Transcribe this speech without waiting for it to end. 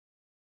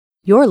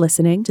You're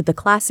listening to the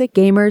Classic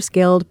Gamers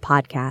Guild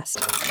podcast.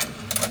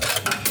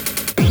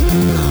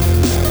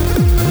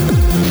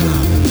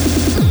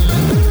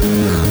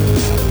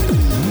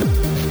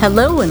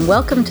 Hello and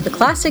welcome to the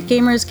Classic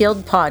Gamers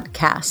Guild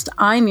podcast.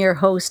 I'm your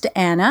host,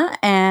 Anna,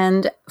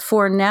 and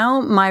for now,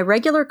 my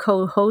regular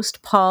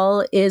co-host,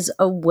 Paul, is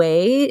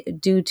away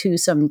due to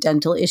some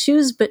dental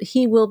issues, but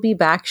he will be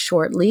back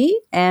shortly.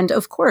 And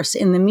of course,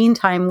 in the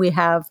meantime, we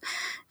have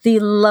the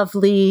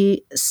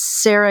lovely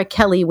Sarah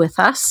Kelly with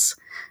us.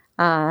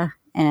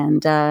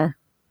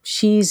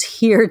 She's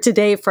here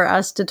today for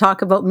us to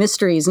talk about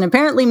mysteries. And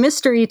apparently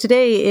mystery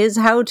today is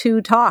how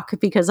to talk,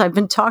 because I've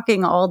been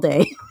talking all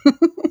day.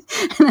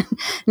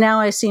 Now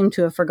I seem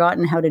to have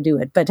forgotten how to do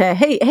it. But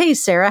hey,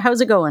 Sarah,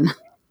 how's it going?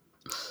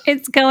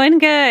 It's going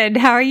good.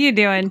 How are you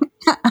doing?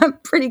 I'm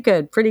pretty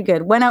good.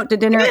 Went out to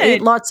dinner,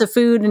 ate lots of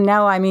food, and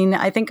now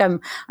I think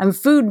I'm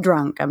food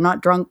drunk. I'm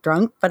not drunk,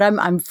 but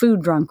I'm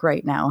food drunk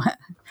right now.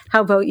 How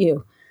about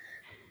you?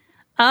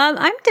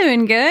 I'm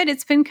doing good.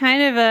 It's been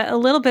kind of a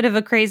little bit of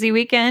a crazy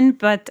weekend,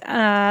 but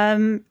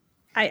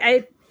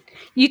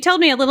you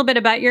told me a little bit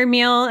about your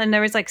meal, and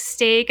there was like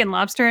steak and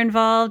lobster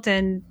involved,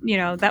 and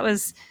that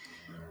was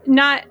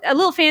not a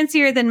little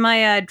fancier than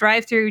my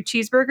drive-through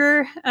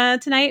cheeseburger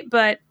tonight,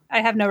 but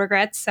I have no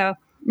regrets. So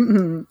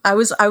I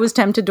was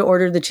tempted to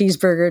order the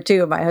cheeseburger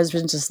too. My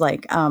husband's just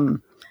like,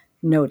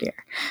 no,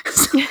 dear.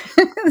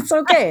 It's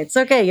okay. It's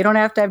okay. You don't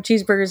have to have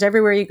cheeseburgers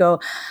everywhere you go.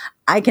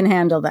 I can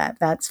handle that.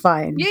 That's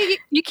fine.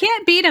 You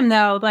can't beat them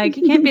though. Like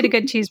you can't beat a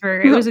good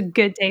cheeseburger. It was a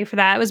good day for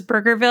that. It was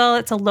Burgerville.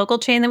 It's a local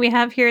chain that we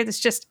have here that's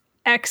just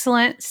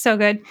excellent. So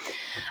good.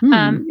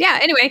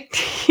 Anyway.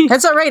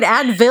 That's all right.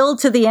 Add "ville"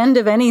 to the end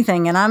of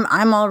anything and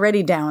I'm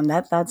already down.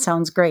 That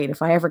sounds great.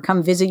 If I ever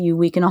come visit you,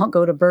 we can all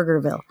go to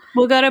Burgerville.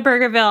 We'll go to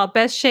Burgerville.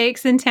 Best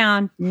shakes in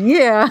town.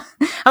 Yeah.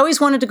 I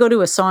always wanted to go to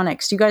a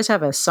Sonics. Do you guys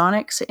have a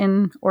Sonics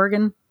in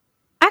Oregon?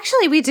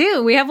 Actually, we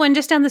do. We have one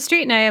just down the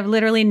street, and I have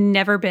literally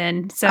never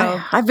been. So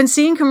I've been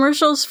seeing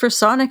commercials for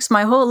Sonics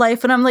my whole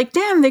life, and I'm like,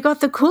 damn, they got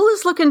the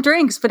coolest looking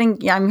drinks. But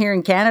I'm here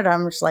in Canada.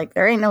 I'm just like,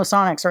 there ain't no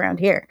Sonics around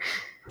here.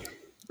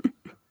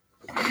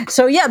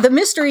 So yeah, the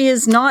mystery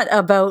is not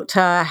about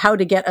how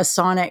to get a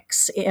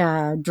Sonics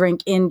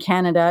drink in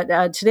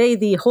Canada. Today,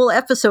 the whole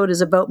episode is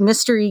about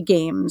mystery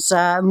games,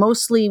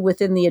 mostly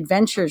within the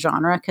adventure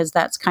genre, because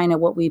that's kind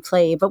of what we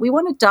play. But we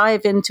want to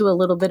dive into a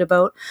little bit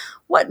about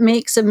what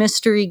makes a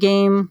mystery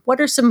game, what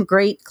are some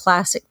great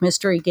classic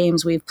mystery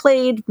games we've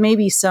played,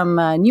 maybe some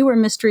newer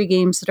mystery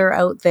games that are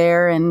out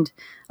there, and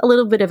a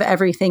little bit of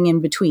everything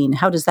in between.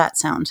 How does that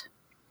sound?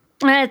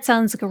 That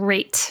sounds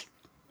great.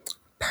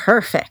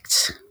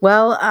 Perfect.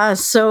 Well, I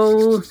was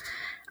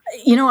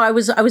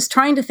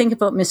trying to think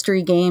about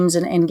mystery games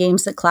and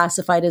games that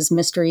classified as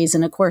mysteries.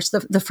 And of course,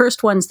 the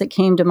first ones that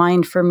came to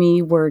mind for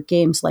me were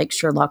games like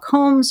Sherlock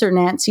Holmes or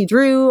Nancy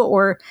Drew,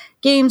 or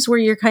games where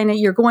you're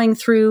going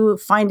through,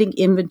 finding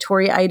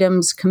inventory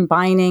items,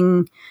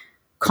 combining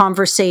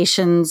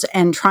conversations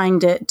and trying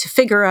to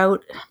figure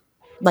out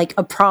like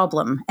a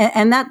problem.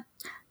 And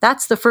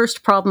that's the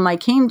first problem I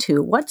came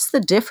to. What's the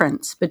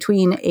difference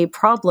between a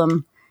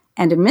problem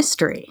and a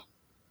mystery?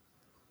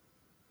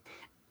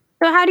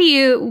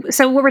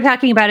 So what we're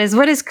talking about is,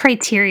 what is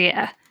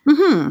criteria,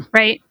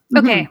 right? Mm-hmm.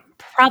 Okay.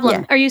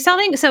 Problem. Yeah. Are you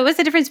solving? So what's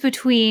the difference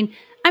between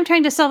I'm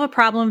trying to solve a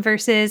problem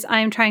versus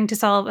I'm trying to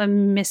solve a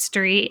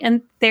mystery?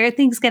 And there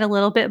things get a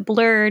little bit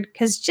blurred,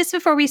 because just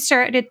before we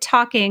started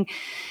talking,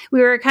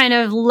 we were kind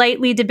of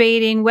lightly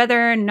debating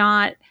whether or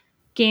not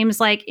games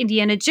like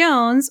Indiana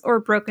Jones or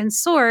Broken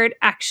Sword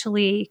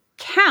actually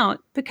count,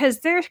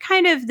 because they're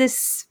kind of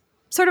this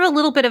sort of a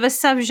little bit of a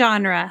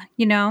subgenre,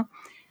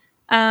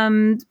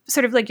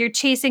 sort of like you're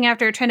chasing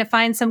after, trying to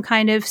find some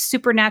kind of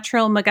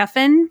supernatural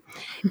MacGuffin,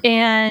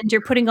 and you're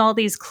putting all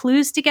these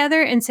clues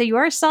together. And so you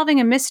are solving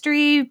a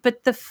mystery,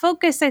 but the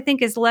focus, I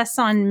think, is less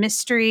on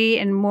mystery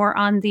and more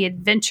on the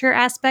adventure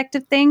aspect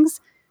of things.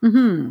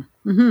 Mm-hmm.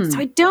 Mm-hmm. So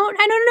I don't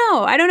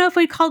know. I don't know if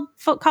we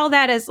call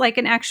that as like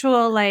an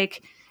actual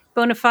like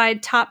bona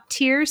fide top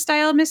tier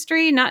style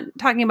mystery, not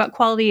talking about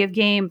quality of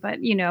game, but,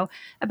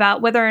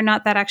 about whether or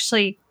not that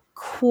actually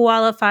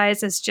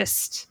qualifies as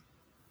just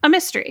a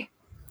mystery.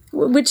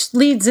 Which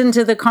leads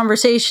into the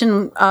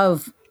conversation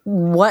of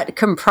what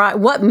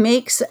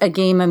makes a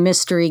game a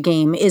mystery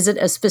game. Is it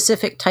a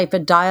specific type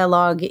of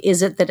dialogue?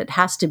 Is it that it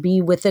has to be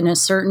within a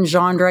certain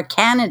genre?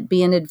 Can it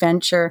be an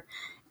adventure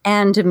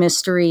and a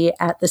mystery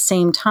at the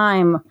same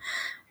time?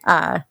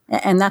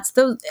 And that's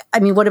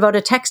what about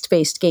a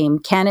text-based game?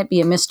 Can it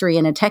be a mystery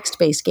in a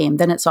text-based game?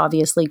 Then it's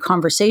obviously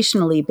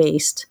conversationally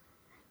based.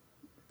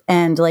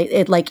 And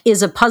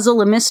is a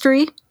puzzle a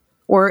mystery,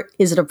 or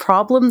is it a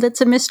problem that's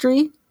a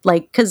mystery?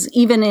 Because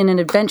even in an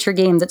adventure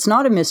game that's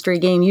not a mystery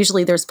game,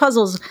 usually there's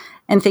puzzles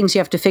and things you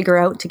have to figure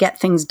out to get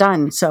things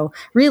done. So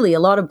really a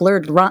lot of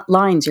blurred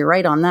lines. You're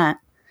right on that.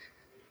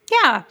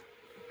 Yeah.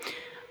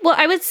 Well,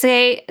 I would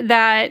say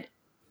that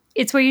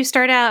it's where you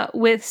start out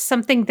with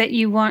something that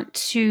you want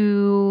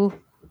to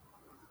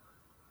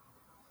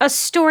a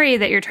story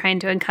that you're trying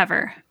to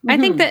uncover. I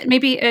think that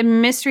maybe a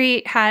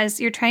mystery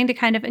you're trying to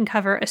kind of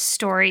uncover a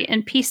story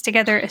and piece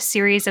together a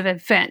series of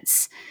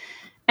events.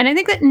 And I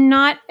think that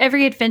not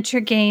every adventure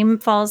game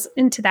falls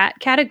into that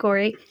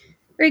category.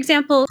 For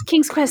example,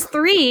 King's Quest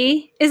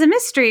III is a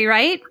mystery,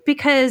 right?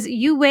 Because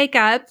you wake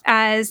up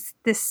as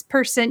this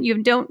person,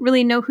 you don't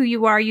really know who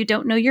you are, you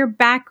don't know your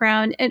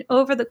background, and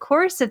over the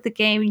course of the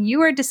game,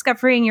 you are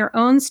discovering your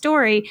own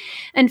story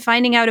and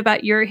finding out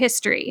about your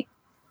history.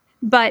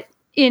 But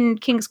in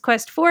King's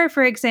Quest IV,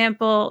 for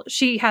example,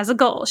 she has a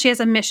goal. She has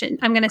a mission.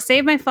 I'm going to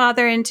save my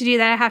father, and to do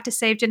that, I have to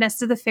save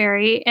Genesta the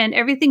fairy, and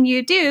everything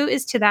you do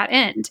is to that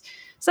end.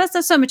 So that's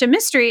not so much a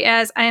mystery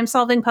as I am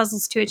solving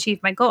puzzles to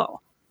achieve my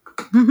goal.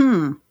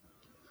 And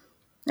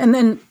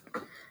then,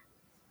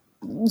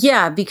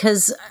 yeah,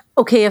 because,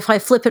 okay, if I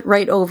flip it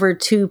right over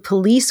to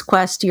Police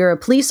Quest, you're a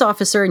police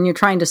officer and you're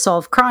trying to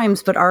solve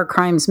crimes, but are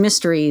crimes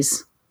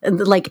mysteries?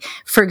 Like,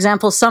 for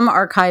example, some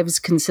archives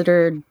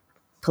considered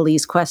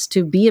Police Quest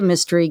to be a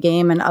mystery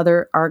game and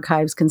other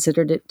archives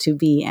considered it to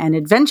be an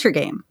adventure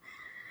game.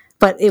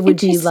 But it would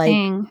be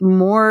like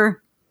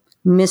more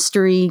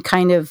mystery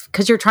kind of,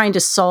 because you're trying to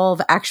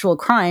solve actual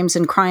crimes,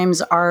 and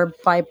crimes are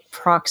by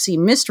proxy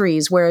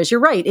mysteries. Whereas you're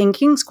right, in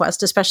King's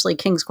Quest, especially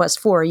King's Quest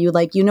 4, you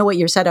know what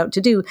you're set out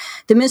to do.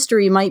 The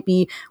mystery might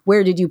be,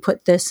 where did you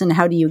put this and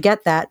how do you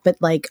get that? But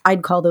like,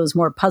 I'd call those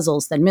more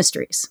puzzles than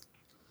mysteries.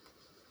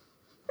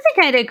 I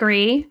think I'd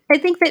agree. I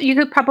think that you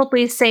could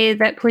probably say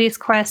that Police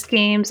Quest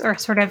games are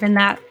sort of in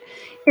that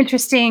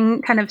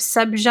interesting kind of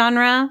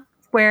subgenre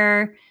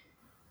where,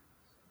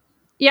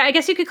 yeah, I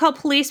guess you could call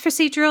police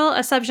procedural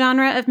a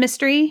subgenre of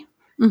mystery,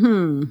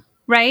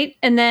 right?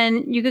 And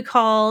then you could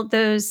call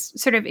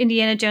those sort of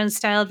Indiana Jones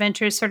style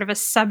adventures sort of a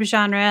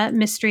subgenre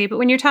mystery. But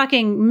when you're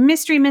talking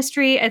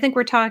mystery, I think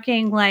we're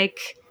talking like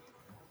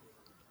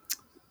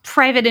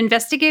private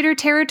investigator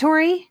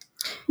territory.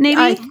 Maybe?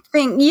 I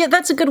think, yeah,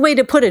 that's a good way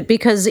to put it,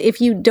 because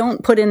if you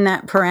don't put in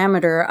that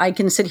parameter, I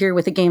can sit here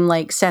with a game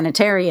like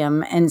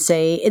Sanitarium and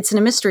say it's a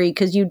mystery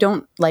because you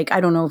don't, like,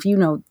 I don't know if you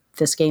know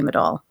this game at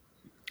all.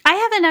 I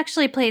haven't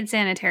actually played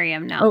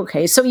Sanitarium, no.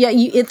 Okay, so yeah,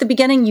 at the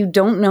beginning, you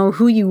don't know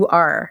who you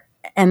are,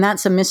 and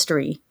that's a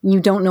mystery.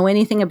 You don't know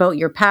anything about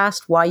your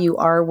past, why you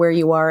are where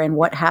you are, and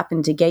what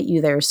happened to get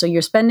you there. So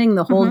you're spending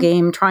the whole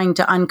game trying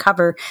to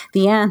uncover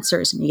the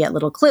answers, and you get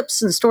little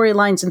clips and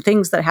storylines and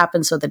things that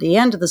happen so that at the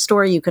end of the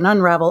story, you can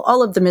unravel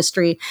all of the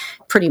mystery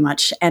pretty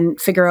much and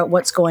figure out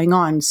what's going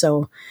on.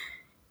 So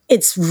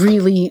it's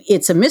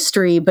a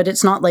mystery, but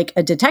it's not like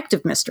a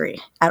detective mystery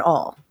at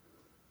all.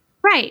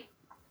 Right.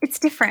 It's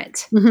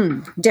different.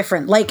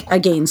 Different. Like,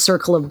 again,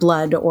 Circle of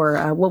Blood,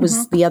 or what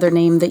was the other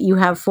name that you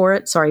have for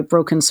it? Sorry,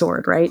 Broken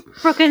Sword, right?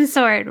 Broken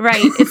Sword,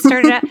 right. It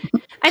started out,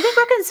 I think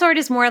Broken Sword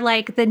is more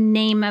like the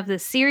name of the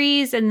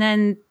series, and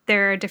then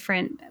there are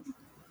different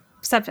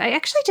subs. I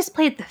actually just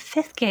played the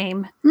 5th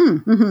game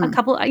a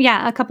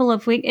couple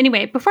of weeks.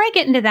 Anyway, before I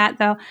get into that,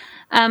 though,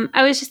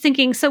 I was just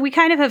thinking, so we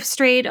kind of have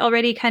strayed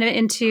already kind of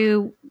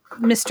into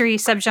mystery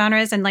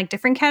subgenres and like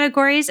different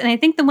categories. And I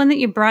think the one that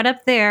you brought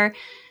up there,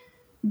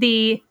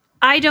 the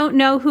I don't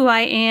know who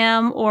I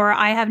am, or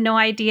I have no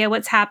idea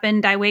what's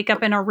happened, I wake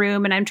up in a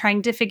room and I'm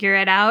trying to figure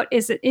it out,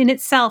 is in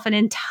itself an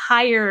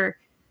entire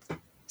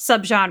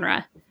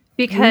subgenre.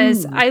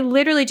 Because I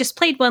literally just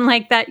played one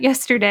like that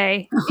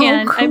yesterday.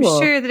 And cool. I'm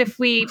sure that if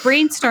we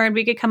brainstormed,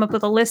 we could come up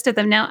with a list of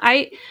them. Now,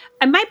 I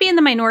might be in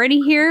the minority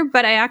here,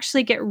 but I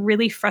actually get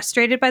really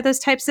frustrated by those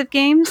types of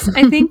games,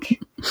 I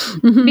think.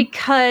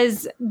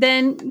 Because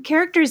then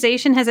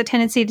characterization has a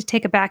tendency to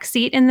take a back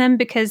seat in them,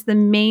 because the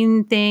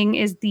main thing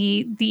is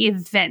the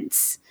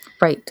events.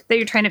 Right. That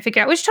you're trying to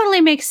figure out, which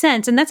totally makes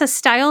sense. And that's a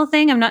style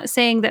thing. I'm not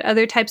saying that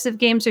other types of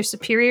games are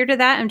superior to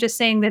that. I'm just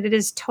saying that it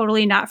is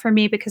totally not for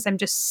me, because I'm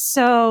just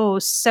so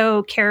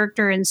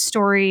character and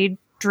story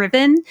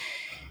driven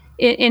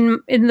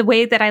in the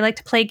way that I like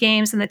to play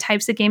games and the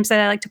types of games that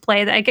I like to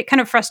play, that I get kind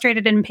of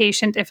frustrated and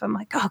impatient if I'm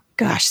like, oh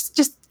gosh,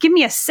 just give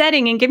me a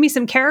setting and give me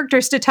some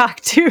characters to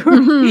talk to.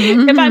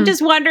 If I'm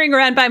just wandering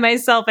around by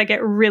myself, I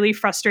get really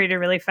frustrated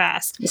really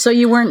fast. So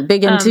you weren't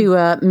big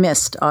into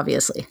Myst,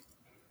 obviously.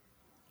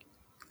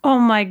 Oh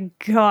my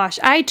gosh.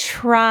 I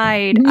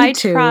tried. I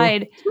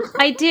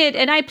did.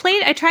 And I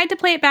tried to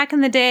play it back in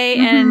the day.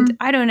 And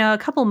I don't know, a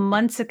couple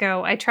months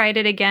ago, I tried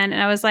it again.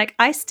 And I was like,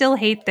 I still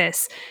hate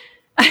this.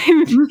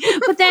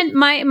 But then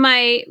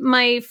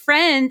my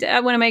friend,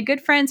 one of my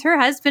good friends, her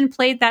husband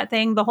played that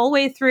thing the whole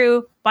way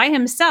through by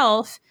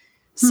himself,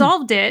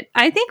 solved it,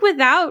 I think with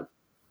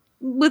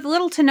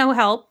little to no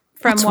help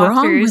from What's walkthroughs.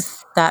 Wrong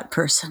with that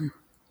person?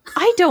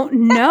 I don't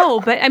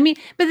know, but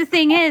the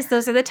thing is,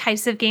 those are the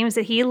types of games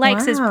that he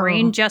likes. Wow. His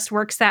brain just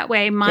works that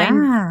way.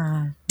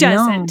 Mine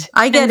doesn't. No.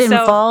 I get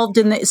involved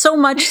in so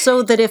much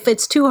so that if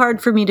it's too hard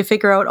for me to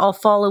figure out, I'll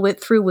follow it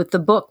through with the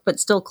book,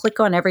 but still click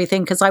on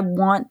everything because I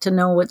want to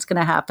know what's going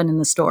to happen in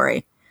the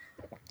story.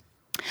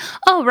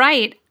 Oh,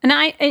 right. And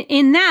I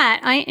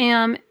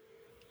am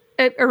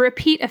a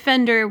repeat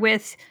offender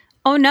with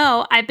oh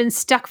no, I've been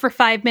stuck for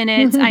 5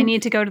 minutes. I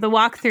need to go to the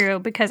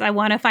walkthrough because I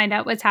want to find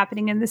out what's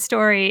happening in the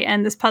story,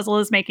 and this puzzle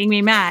is making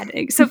me mad.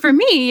 So for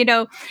me,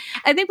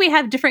 I think we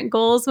have different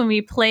goals when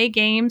we play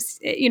games.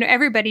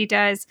 Everybody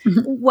does.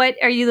 What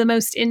are you the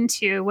most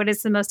into? What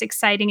is the most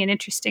exciting and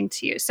interesting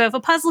to you? So if a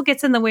puzzle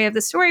gets in the way of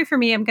the story for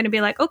me, I'm going to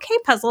be like, okay,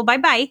 puzzle,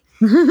 bye-bye.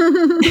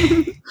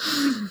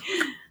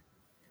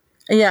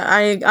 Yeah,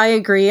 I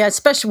agree.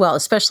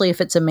 Especially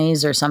if it's a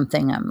maze or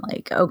something. I'm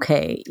like,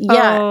 okay,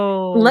 yeah,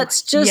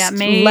 let's just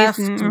left,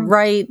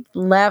 right,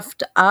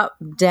 left, up,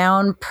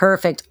 down,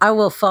 perfect. I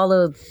will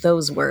follow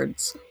those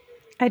words.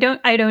 I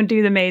don't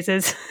do the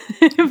mazes.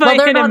 Well,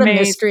 they're not a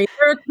mystery.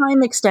 They're a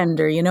time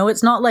extender.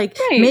 It's not like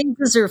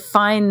mazes are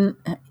fine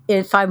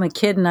if I'm a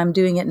kid and I'm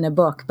doing it in a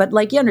book, but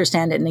like you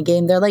understand it in a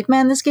game. They're like,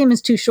 man, this game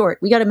is too short.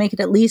 We got to make it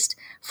at least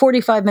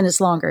 45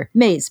 minutes longer.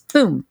 Maze,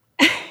 boom.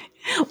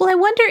 Well, I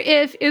wonder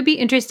if it would be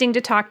interesting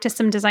to talk to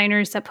some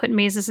designers that put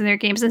mazes in their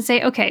games and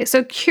say, okay,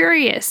 so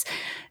curious,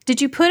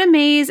 did you put a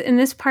maze in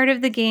this part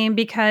of the game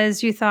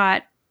because you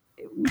thought,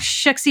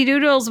 shucksy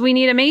doodles, we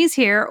need a maze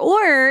here?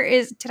 Or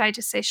did I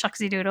just say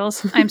shucksy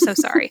doodles? I'm so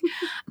sorry.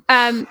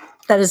 That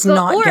is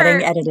not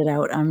getting edited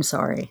out. I'm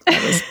sorry.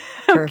 That was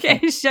perfect.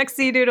 Okay,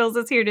 shucksy doodles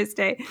is here to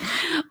stay.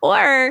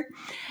 Or,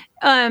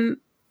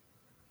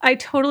 I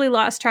totally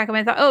lost track of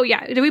my thought. Oh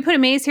yeah, do we put a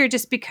maze here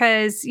just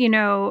because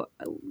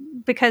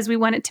because we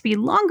want it to be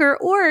longer,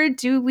 or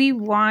do we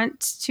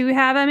want to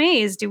have a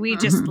maze? Do we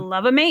just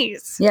love a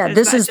maze? Yeah,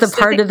 this is the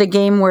part of the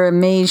game where a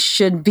maze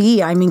should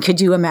be. I mean, could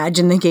you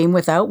imagine the game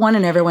without one?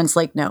 And everyone's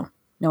like, no,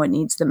 it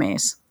needs the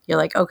maze. You're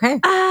like, okay.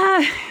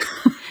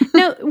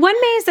 No, one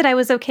maze that I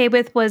was okay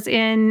with was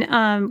in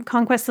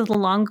Conquest of the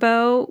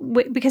Longbow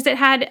because it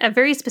had a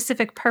very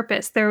specific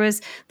purpose. There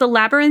was the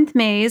labyrinth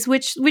maze,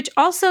 which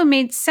also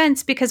made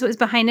sense because it was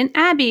behind an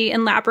abbey,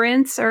 and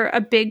labyrinths are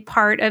a big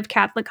part of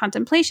Catholic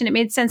contemplation. It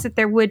made sense that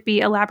there would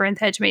be a labyrinth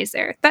hedge maze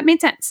there. That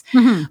made sense.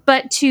 Mm-hmm.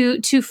 But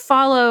to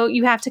follow,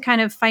 you have to kind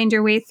of find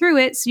your way through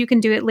it so you can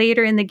do it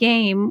later in the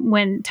game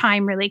when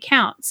time really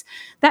counts.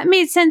 That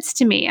made sense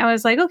to me. I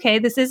was like, okay,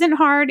 this isn't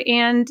hard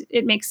and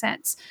it makes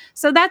sense.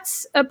 So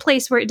that's a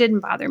place where it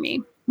didn't bother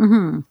me.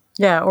 Mm-hmm.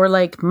 Yeah, or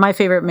like my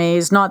favorite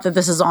maze, not that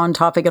this is on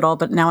topic at all,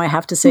 but now I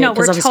have to say it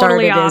because I've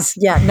totally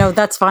started off.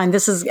 That's fine.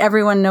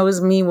 Everyone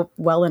knows me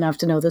well enough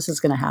to know this is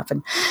going to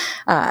happen.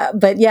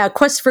 But yeah,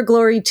 Quest for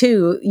Glory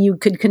 2, you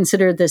could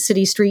consider the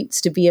city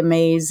streets to be a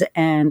maze,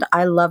 and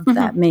I loved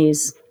that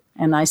maze.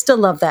 And I still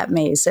love that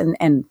maze,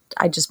 and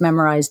I just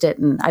memorized it,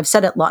 and I've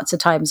said it lots of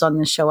times on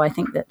this show. I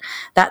think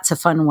that's a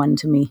fun one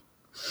to me.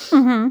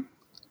 Mm-hmm.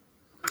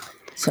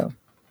 So,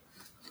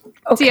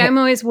 okay. See, I'm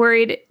always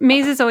worried.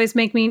 Mazes always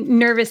make me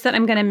nervous that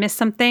I'm going to miss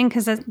something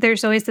because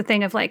there's always the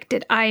thing of like,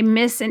 did I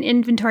miss an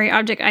inventory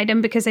object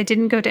item because I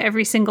didn't go to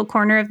every single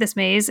corner of this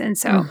maze? And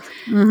so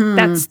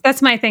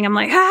that's my thing. I'm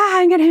like,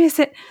 I'm going to miss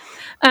it.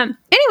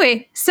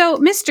 Anyway, so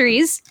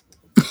mysteries.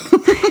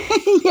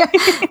 Yeah,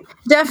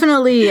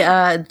 definitely.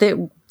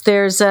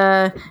 There's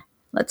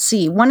let's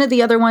see, one of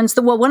the other ones,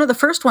 one of the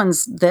first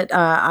ones that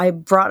I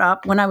brought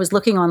up when I was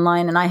looking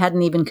online, and I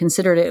hadn't even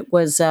considered it,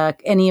 was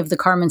any of the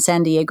Carmen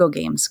Sandiego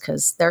games,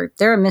 because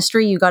they're a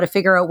mystery. You got to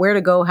figure out where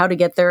to go, how to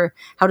get there,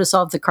 how to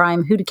solve the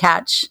crime, who to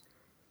catch.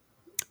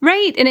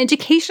 Right, an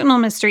educational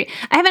mystery.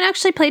 I haven't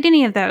actually played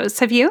any of those.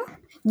 Have you?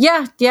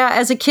 Yeah.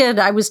 As a kid,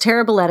 I was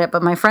terrible at it,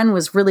 but my friend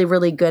was really,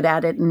 really good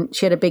at it, and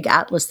she had a big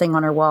Atlas thing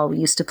on her wall. We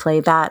used to play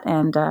that,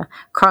 and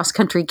Cross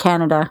Country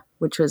Canada,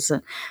 which was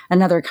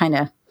another kind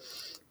of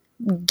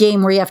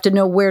game where you have to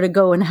know where to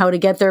go and how to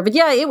get there. But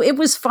yeah, it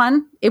was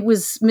fun. It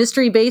was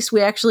mystery based.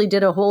 We actually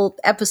did a whole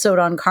episode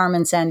on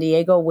Carmen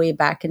Sandiego way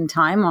back in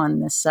time on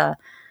this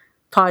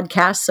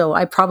podcast, so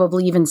I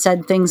probably even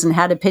said things and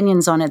had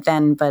opinions on it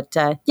then. But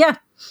yeah.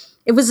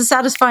 It was a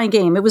satisfying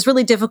game. It was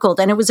really difficult.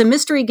 And it was a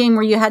mystery game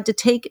where you had to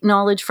take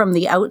knowledge from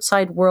the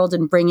outside world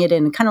and bring it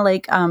in. Kind of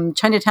like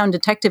Chinatown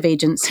Detective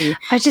Agency.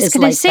 I was just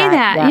going to say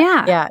that.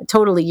 Yeah. Yeah,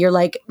 totally. You're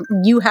like,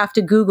 you have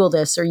to Google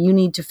this, or you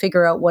need to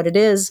figure out what it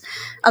is.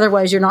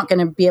 Otherwise, you're not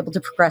going to be able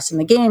to progress in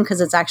the game because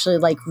it's actually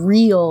like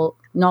real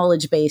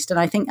knowledge based.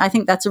 And I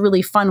think that's a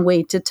really fun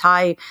way to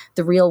tie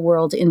the real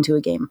world into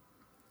a game.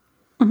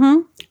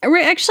 Mm-hmm.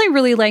 I actually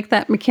really like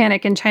that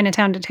mechanic in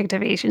Chinatown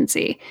Detective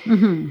Agency.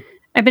 Mm-hmm.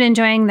 I've been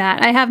enjoying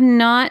that. I have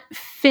not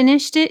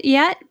finished it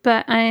yet,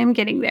 but I am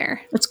getting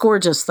there. It's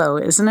gorgeous, though,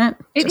 isn't it?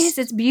 It is.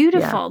 It's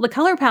beautiful. Yeah. The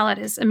color palette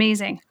is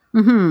amazing.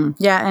 Mm-hmm.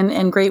 Yeah,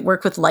 and great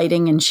work with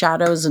lighting and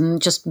shadows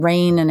and just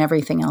rain and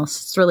everything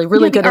else. It's really,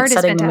 really good at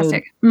setting the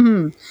mood.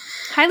 Mm-hmm.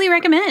 Highly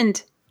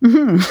recommend.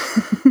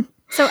 Mm-hmm.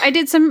 So I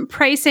did some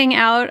pricing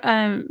out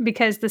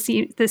because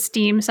the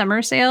Steam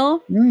summer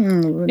sale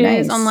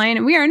is online,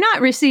 and we are not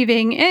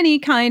receiving any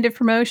kind of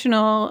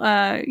promotional,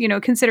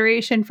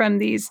 consideration from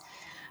these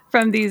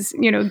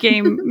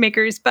game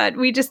makers, but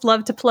we just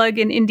love to plug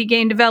an indie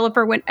game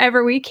developer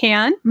whenever we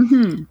can.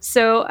 Mm-hmm.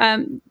 So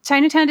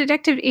Chinatown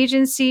Detective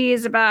Agency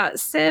is about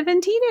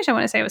 $17-ish. I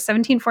want to say it was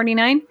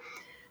 $17.49.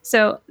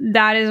 So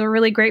that is a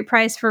really great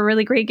price for a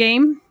really great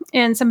game.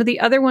 And some of the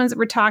other ones that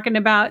we're talking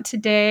about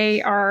today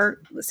are,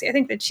 let's see, I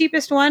think the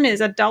cheapest one is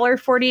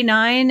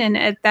 $1.49, and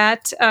at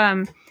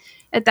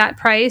that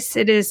price,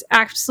 it is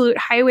absolute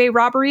highway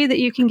robbery that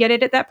you can get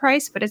it at that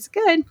price, but it's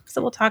good.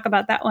 So we'll talk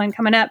about that one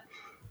coming up.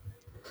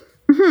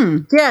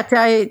 Yeah,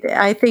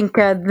 I think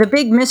the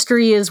big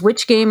mystery is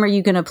which game are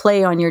you going to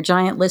play on your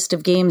giant list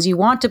of games you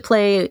want to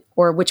play,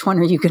 or which one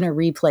are you going to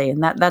replay?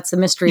 And that's the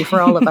mystery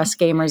for all of us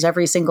gamers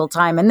every single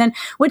time. And then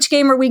which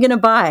game are we going to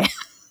buy?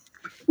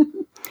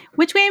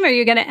 Which game are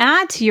you going to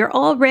add to your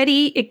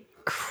already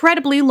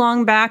incredibly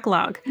long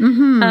backlog?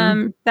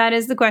 That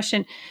is the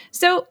question.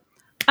 So,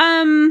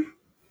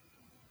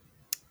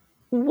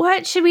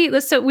 what should we?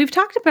 So we've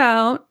talked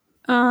about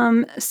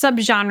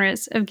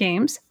subgenres of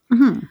games.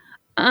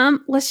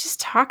 Let's just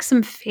talk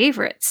some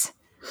favorites.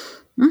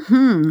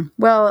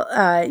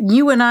 Well,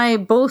 you and I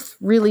both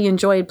really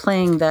enjoyed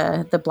playing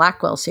the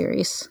Blackwell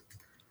series.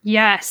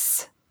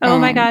 Yes. Oh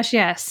my gosh,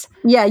 yes.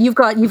 Yeah, you've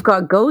got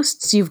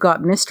ghosts, you've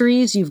got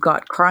mysteries, you've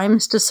got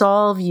crimes to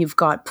solve, you've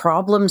got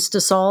problems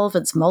to solve.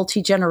 It's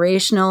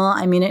multi-generational.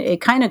 I mean,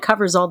 it kind of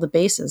covers all the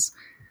bases.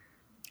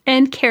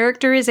 And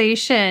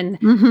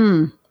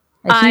characterization.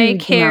 I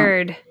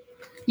cared.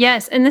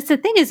 Yes, and that's the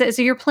thing is that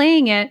so you're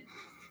playing it.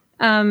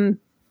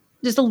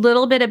 Just a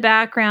little bit of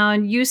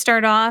background. You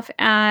start off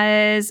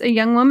as a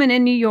young woman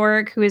in New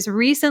York who has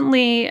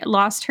recently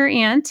lost her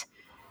aunt,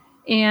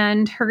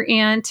 and her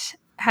aunt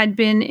had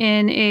been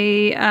in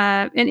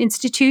an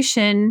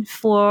institution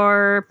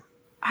for,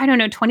 I don't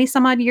know, 20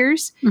 some odd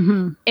years.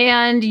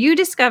 And you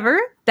discover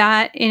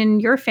that in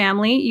your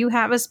family, you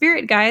have a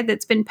spirit guide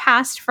that's been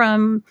passed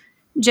from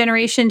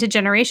generation to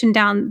generation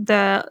down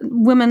the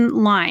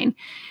woman line.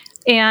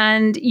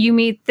 And you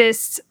meet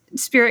this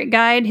spirit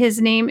guide. His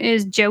name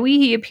is Joey.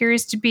 He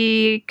appears to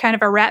be kind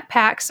of a Rat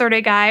Pack sort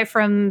of guy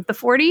from the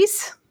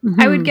 40s,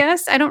 I would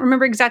guess. I don't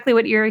remember exactly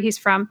what era he's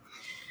from.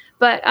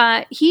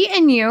 But he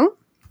and you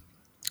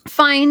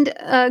find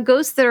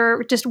ghosts that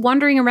are just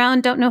wandering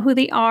around, don't know who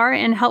they are,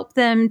 and help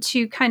them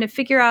to kind of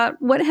figure out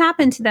what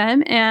happened to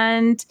them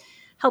and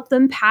help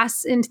them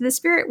pass into the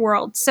spirit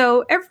world.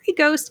 So every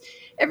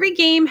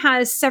game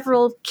has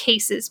several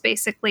cases,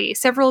 basically,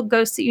 several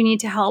ghosts that you need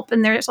to help.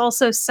 And there's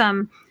also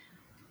some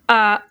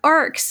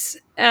arcs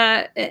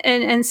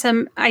and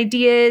some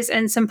ideas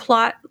and some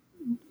plot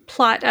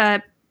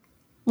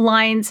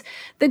lines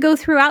that go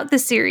throughout the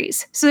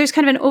series. So there's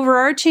kind of an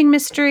overarching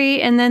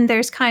mystery, and then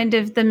there's kind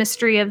of the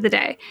mystery of the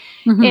day.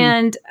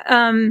 And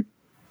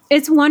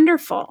it's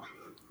wonderful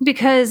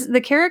because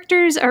the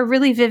characters are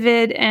really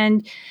vivid,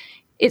 and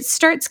it's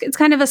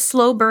kind of a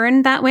slow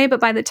burn that way. But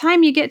by the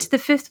time you get to the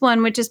fifth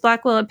one, which is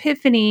Blackwell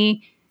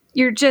Epiphany,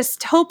 you're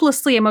just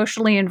hopelessly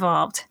emotionally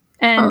involved.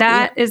 And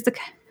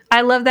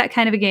I love that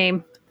kind of a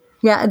game.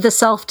 Yeah, the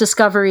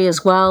self-discovery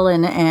as well.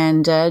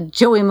 And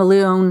Joey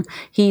Malone,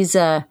 he's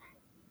got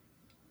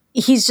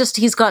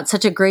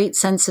such a great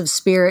sense of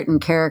spirit and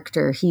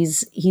character.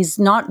 He's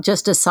not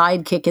just a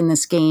sidekick in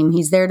this game.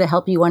 He's there to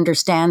help you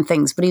understand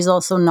things, but he's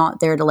also not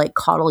there to like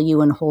coddle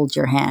you and hold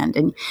your hand.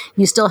 And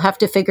you still have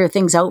to figure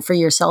things out for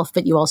yourself,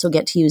 but you also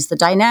get to use the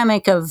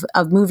dynamic of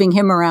moving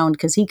him around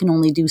because he can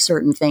only do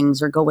certain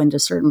things or go into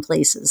certain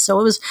places. So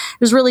it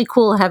was really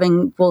cool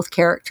having both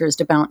characters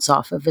to bounce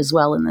off of as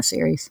well in the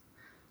series.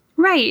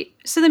 Right.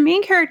 So the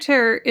main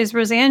character is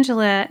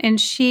Rosangela, and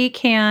she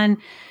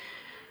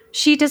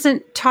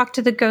doesn't talk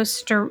to the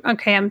ghost.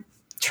 Okay, I'm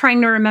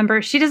trying to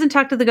remember. She doesn't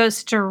talk to the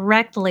ghost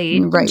directly.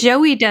 Right.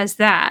 Joey does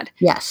that.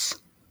 Yes.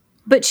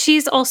 But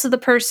she's also the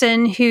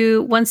person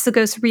who, once the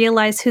ghosts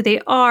realize who they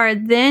are,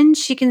 then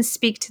she can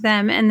speak to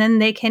them, and then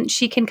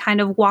she can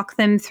kind of walk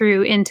them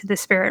through into the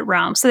spirit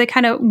realm. So they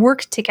kind of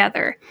work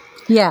together.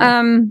 Yeah.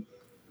 And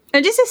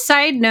just a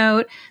side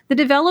note, the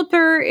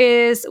developer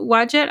is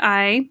Wadjet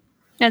Eye.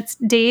 That's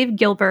Dave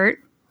Gilbert,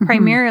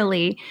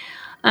 primarily.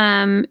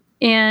 And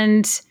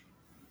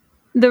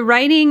the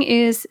writing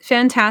is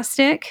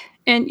fantastic,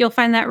 and you'll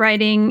find that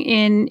writing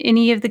in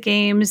any of the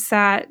games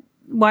that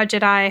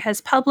Wadjet Eye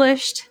has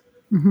published.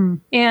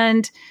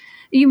 And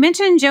you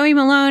mentioned Joey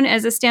Malone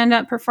as a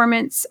stand-up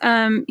performance.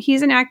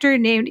 He's an actor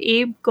named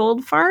Abe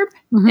Goldfarb,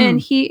 and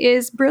he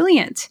is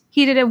brilliant.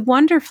 He did a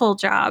wonderful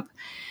job,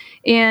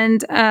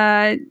 and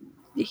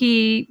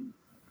he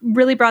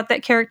really brought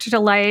that character to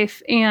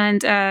life.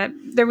 And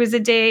there was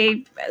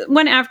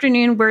one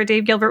afternoon where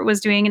Dave Gilbert was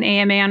doing an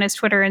AMA on his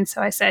Twitter. And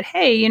so I said,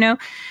 hey,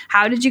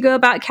 how did you go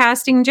about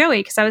casting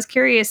Joey? Because I was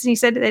curious. And he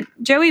said that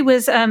Joey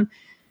was, Abe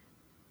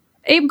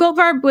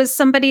Goldfarb was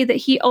somebody that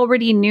he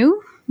already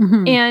knew.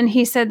 And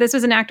he said, this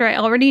was an actor I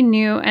already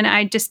knew, and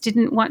I just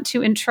didn't want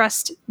to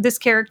entrust this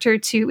character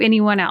to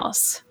anyone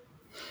else.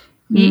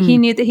 He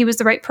knew that he was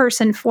the right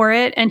person for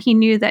it, and he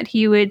knew that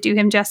he would do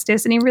him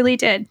justice, and he really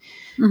did.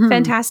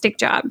 Fantastic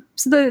job.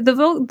 So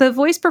the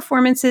voice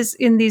performances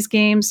in these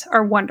games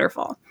are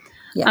wonderful.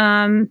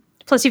 Yeah.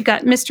 Plus, you've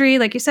got mystery,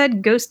 like you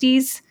said,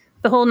 ghosties,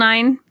 the whole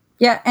nine.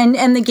 Yeah,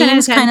 and the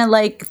game's kind of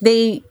like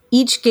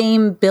each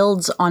game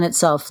builds on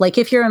itself. Like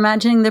if you're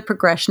imagining the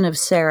progression of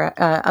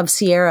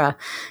Sierra,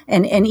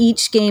 and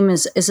each game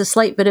is a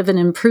slight bit of an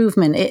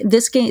improvement.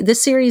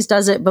 This series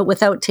does it, but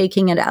without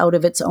taking it out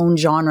of its own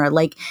genre.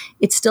 Like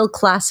it's still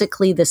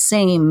classically the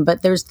same,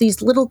 but there's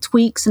these little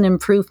tweaks and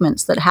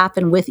improvements that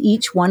happen with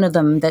each one of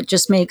them that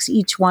just makes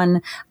each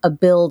one a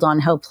build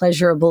on how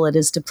pleasurable it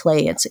is to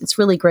play. It's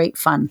really great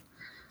fun.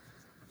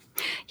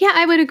 Yeah,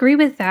 I would agree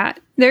with that.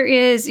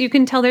 You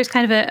can tell there's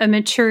kind of a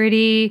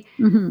maturity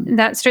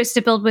that starts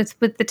to build with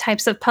the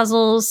types of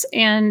puzzles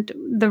and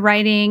the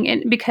writing.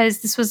 And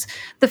because this was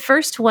the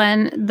first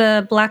one,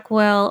 the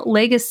Blackwell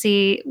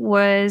Legacy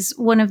was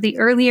one of the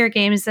earlier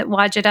games that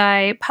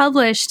Wadjet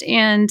published,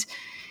 and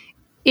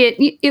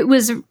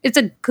it's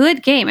a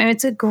good game. I mean,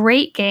 it's a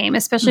great game,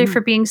 especially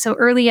for being so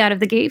early out of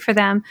the gate for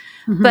them.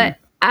 But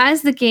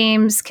as the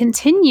games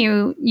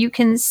continue, you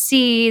can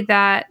see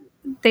that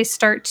they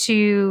start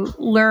to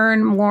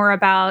learn more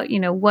about,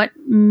 what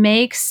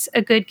makes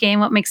a good game,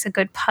 what makes a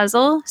good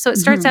puzzle. So it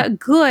starts out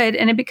good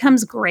and it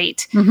becomes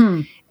great.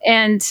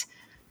 And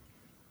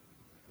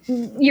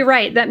you're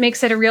right, that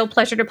makes it a real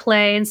pleasure to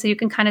play. And so you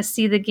can kind of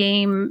see the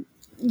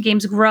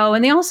games grow,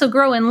 and they also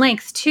grow in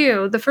length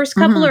too. The first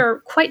couple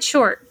are quite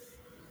short,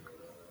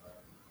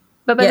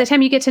 but by the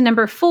time you get to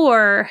number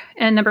 4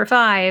 and number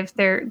 5,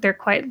 they're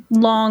quite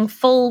long,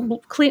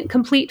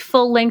 complete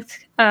full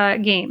length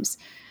games.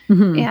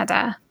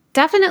 And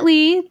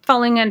definitely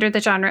falling under the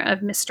genre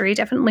of mystery,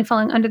 definitely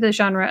falling under the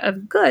genre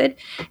of good,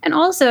 and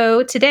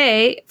also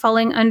today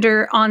falling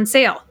under on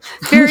sale.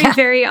 Very,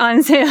 very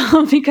on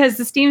sale, because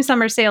the Steam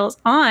Summer Sale is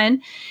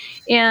on.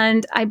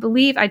 And I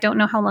don't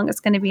know how long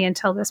it's going to be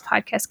until this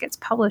podcast gets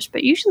published,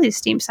 but usually the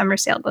Steam Summer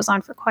Sale goes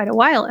on for quite a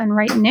while. And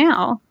right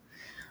now,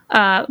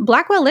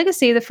 Blackwell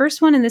Legacy, the first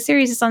one in the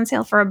series, is on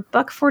sale for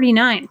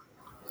 $1.49.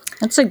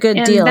 That's a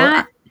good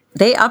deal.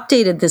 They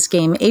updated this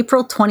game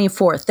April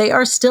 24th. They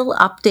are still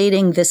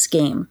updating this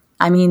game.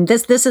 I mean,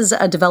 this is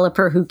a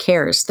developer who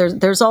cares.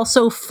 There's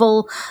also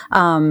full,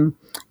 behind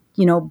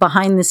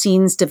the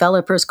scenes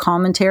developers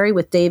commentary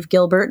with Dave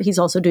Gilbert. He's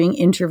also doing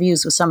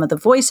interviews with some of the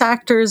voice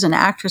actors and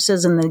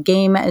actresses in the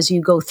game. As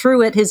you go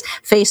through it, his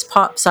face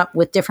pops up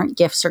with different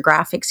GIFs or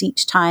graphics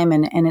each time,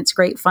 and it's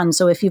great fun.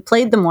 So if you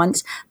played them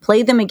once,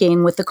 play them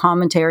again with the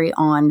commentary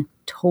on.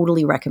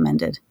 Totally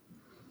recommended.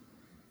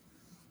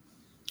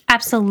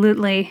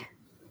 Absolutely.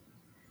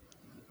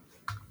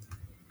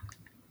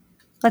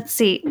 Let's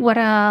see. What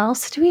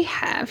else do we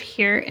have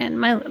here in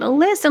my little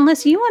list?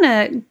 Unless you want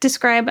to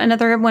describe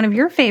another one of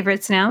your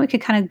favorites now. We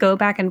could kind of go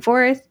back and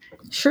forth.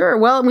 Sure.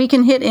 Well, we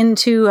can hit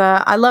into,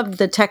 I loved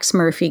the Tex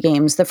Murphy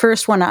games. The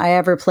first one I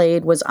ever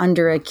played was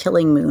Under a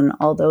Killing Moon,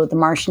 although the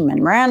Martian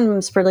Memorandum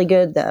is pretty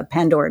good. The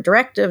Pandora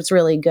Directive is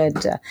really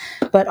good.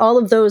 But all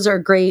of those are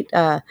great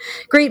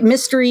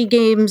mystery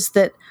games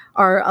that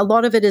are, a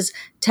lot of it is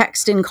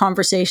text and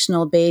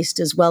conversational based,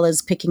 as well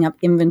as picking up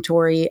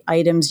inventory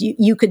items.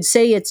 You could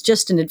say it's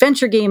just an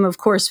adventure game, of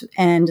course,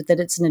 and that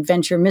it's an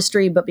adventure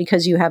mystery, but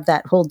because you have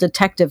that whole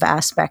detective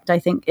aspect, I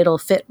think it'll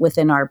fit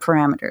within our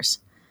parameters.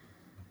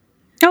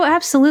 Oh,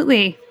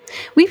 absolutely.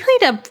 We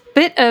played a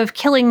bit of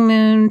Killing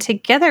Moon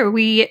together.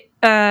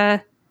 I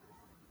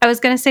was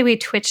going to say we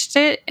Twitched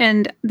it,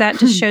 and that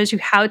just shows you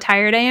how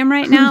tired I am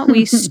right now.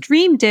 We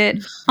streamed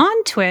it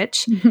on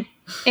Twitch,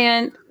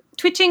 and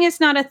Twitching is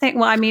not a thing.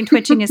 Well, I mean,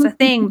 Twitching is a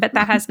thing, but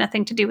that has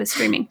nothing to do with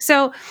streaming.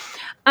 So,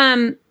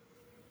 I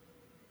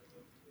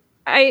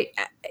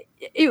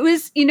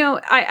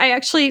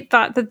actually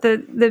thought that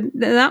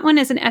that one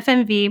is an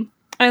FMV.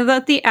 I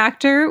thought the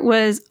actor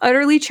was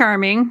utterly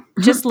charming.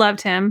 Just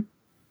loved him.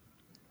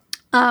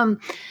 I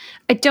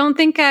don't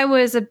think I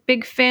was a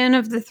big fan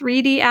of the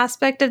 3D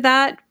aspect of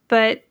that,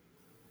 but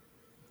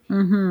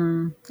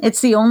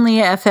it's the only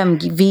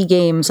FMV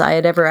games I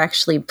had ever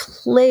actually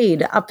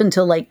played up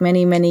until like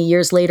many, many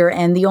years later.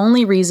 And the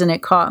only reason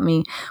it caught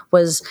me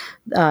was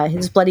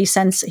his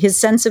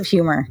sense of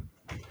humor.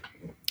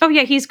 Oh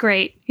yeah, he's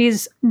great.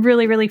 He's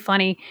really, really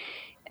funny.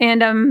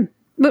 And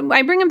but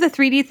I bring up the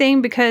 3D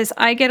thing because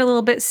I get a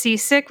little bit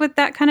seasick with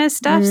that kind of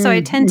stuff. So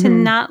I tend to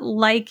not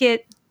like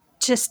it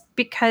just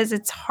because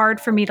it's hard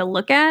for me to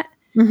look at.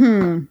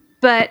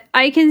 But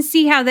I can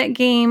see how that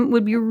game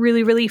would be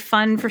really, really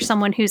fun for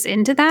someone who's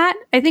into that.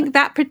 I think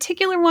that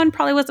particular one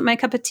probably wasn't my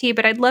cup of tea,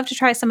 but I'd love to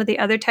try some of the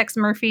other Tex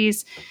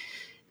Murphys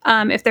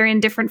if they're in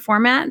different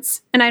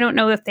formats. And I don't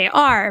know if they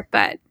are,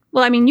 but,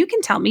 well, I mean, you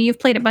can tell me. You've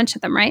played a bunch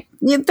of them, right?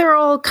 Yeah, they're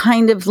all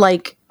kind of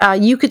like,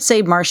 you could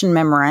say Martian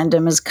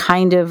Memorandum is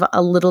kind of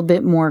a little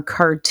bit more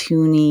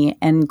cartoony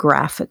and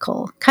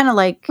graphical. Kind of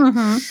like,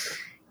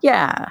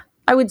 yeah,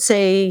 I would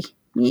say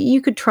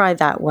you could try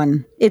that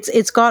one.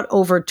 It's got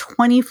over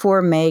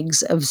 24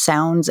 megs of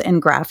sounds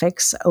and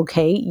graphics.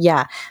 Okay,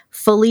 yeah.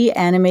 Fully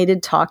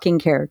animated talking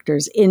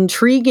characters,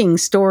 intriguing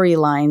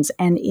storylines,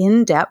 and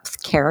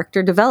in-depth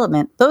character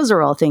development. Those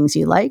are all things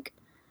you like.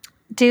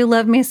 Do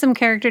love me some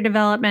character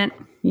development.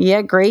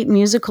 Yeah, great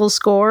musical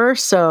score.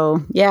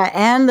 So, yeah,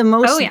 and the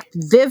most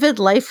vivid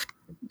life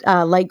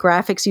like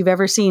graphics you've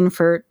ever seen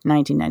for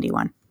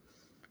 1991.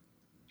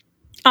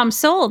 I'm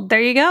sold.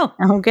 There you go.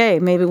 Okay,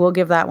 maybe we'll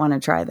give that one a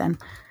try then.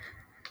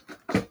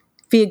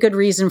 Be a good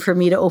reason for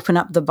me to open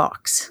up the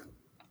box.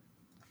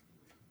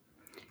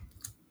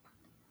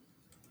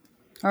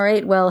 All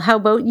right, well, how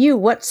about you?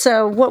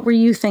 What were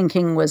you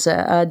thinking was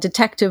a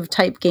detective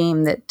type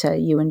game that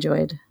you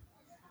enjoyed?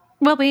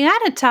 Well, we got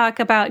to talk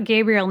about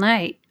Gabriel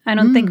Knight. I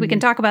don't think we can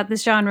talk about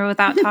this genre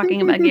without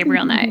talking about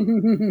Gabriel Knight.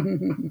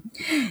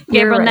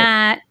 Gabriel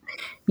Knight.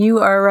 You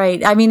are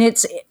right. I mean,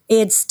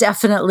 it's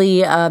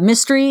definitely a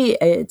mystery.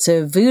 It's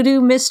a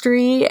voodoo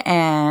mystery,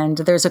 and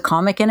there's a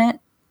comic in it.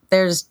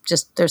 There's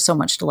so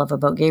much to love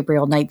about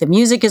Gabriel Knight. The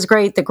music is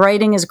great. The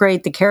writing is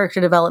great. The character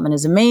development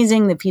is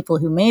amazing. The people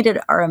who made it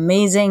are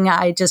amazing.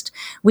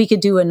 We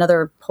could do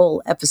another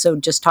whole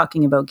episode just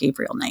talking about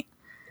Gabriel Knight.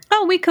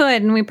 Oh, we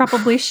could, and we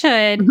probably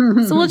should.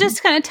 So we'll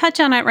just kind of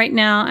touch on it right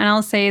now, and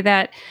I'll say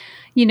that,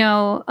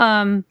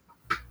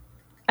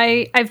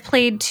 I've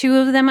played 2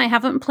 of them. I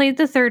haven't played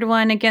the third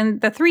one. Again,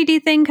 the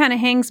 3D thing kind of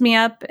hangs me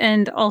up,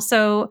 and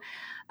also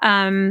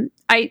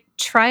I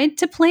tried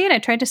to play it. I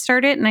tried to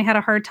start it, and I had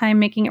a hard time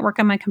making it work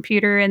on my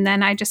computer, and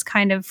then I just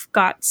kind of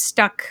got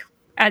stuck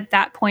at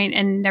that point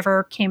and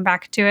never came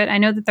back to it. I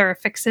know that there are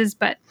fixes,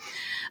 but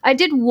I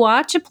did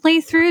watch a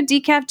playthrough.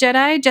 Decaf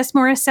Jedi, Jess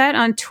Morissette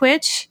on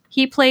Twitch.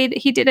 He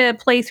did a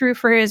playthrough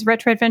for his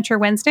Retro Adventure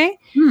Wednesday.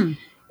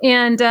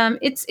 And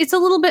it's a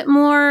little bit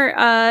more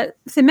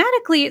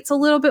thematically. It's a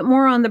little bit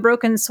more on the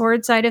broken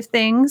sword side of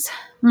things.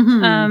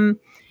 And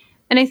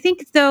I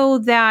think though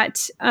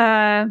that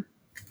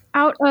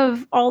out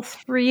of all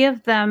 3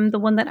 of them, the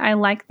one that I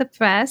like the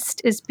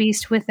best is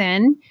Beast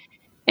Within.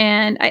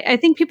 And I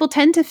think people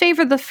tend to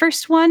favor the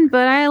first one,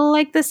 but I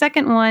like the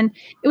second one.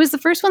 It was the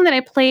first one that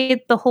I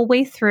played the whole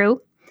way through.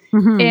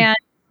 And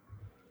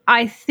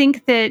I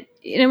think that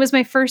it was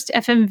my first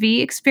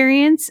FMV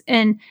experience,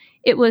 and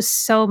it was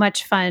so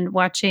much fun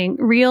watching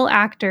real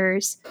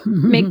actors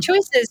make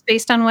choices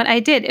based on what I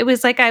did. It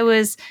was like I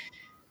was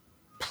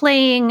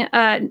playing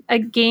a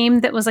game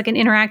that was like an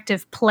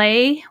interactive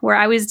play where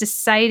I was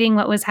deciding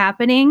what was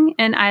happening,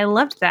 and I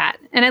loved that.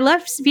 And I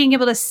loved being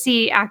able to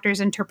see actors'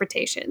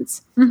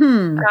 interpretations.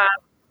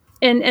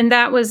 And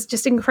that was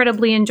just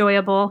incredibly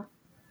enjoyable.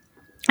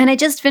 And I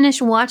just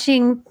finished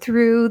watching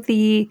through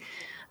the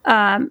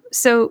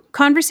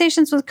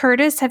Conversations with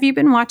Curtis. Have you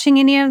been watching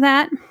any of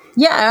that?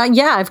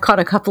 Yeah, I've caught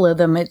a couple of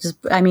them.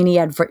 He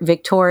had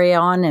Victoria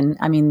on, and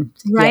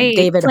right,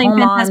 David Flame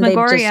Holm on.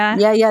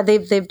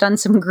 They've done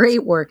some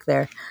great work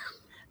there.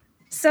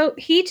 So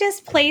he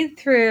just played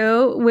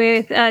through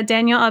with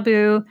Daniel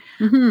Abu,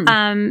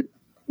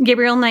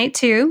 Gabriel Knight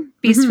 2,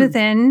 Beast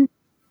Within.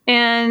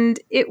 And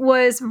it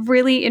was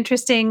really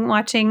interesting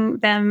watching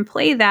them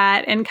play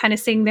that and kind of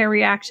seeing their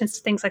reactions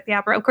to things like the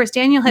opera. Of course,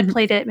 Daniel had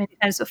played it many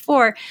times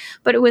before,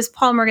 but it was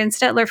Paul Morgan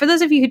Stetler. For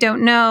those of you who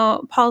don't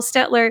know, Paul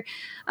Stetler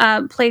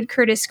played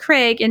Curtis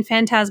Craig in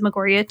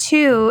Phantasmagoria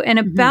 2. And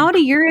about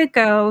a year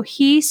ago,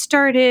 he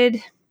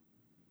started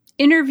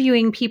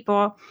interviewing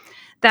people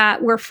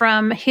that were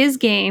from his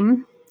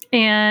game.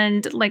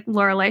 And like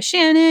Lorelei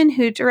Shannon,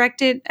 who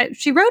directed,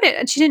 she wrote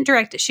it. She didn't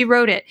direct it. She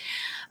wrote it.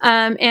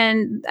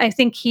 And I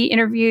think he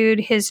interviewed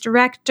his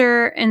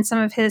director and some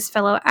of his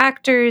fellow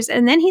actors.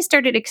 And then he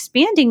started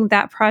expanding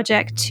that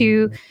project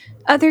to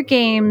other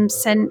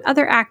games and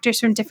other actors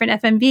from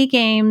different FMV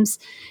games.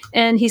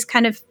 And he's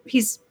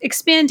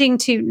expanding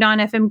to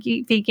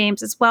non-FMV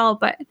games as well.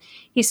 But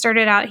he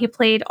started out, he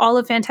played all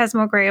of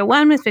Phantasmagoria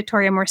 1 with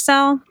Victoria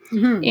Morcell.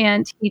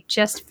 And he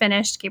just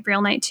finished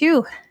Gabriel Knight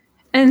 2.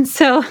 And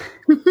so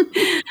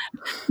that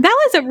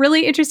was a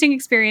really interesting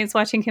experience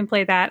watching him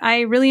play that.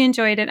 I really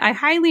enjoyed it. I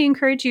highly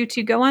encourage you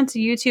to go onto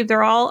YouTube.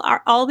 They're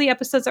all the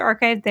episodes are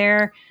archived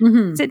there.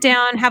 Sit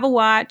down, have a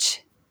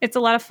watch. It's a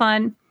lot of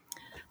fun.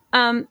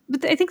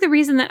 But I think the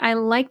reason that I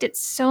liked it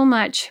so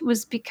much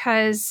was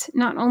because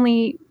not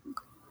only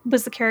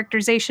was the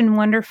characterization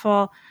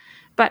wonderful,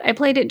 but I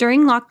played it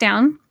during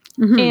lockdown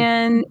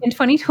and in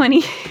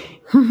 2020.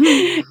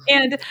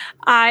 And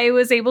I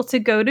was able to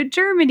go to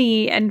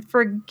Germany and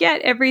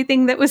forget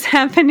everything that was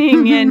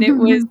happening. And it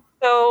was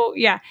so,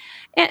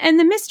 And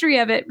the mystery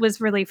of it was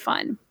really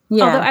fun.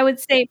 Yeah. Although I would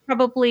say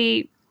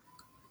probably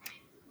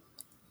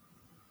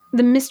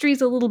the mystery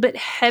is a little bit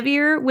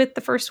heavier with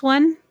the first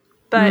one.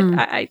 But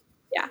I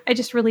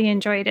just really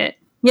enjoyed it.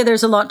 Yeah,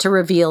 there's a lot to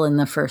reveal in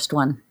the first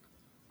one.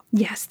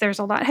 Yes, there's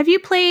a lot. Have you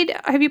played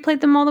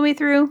them all the way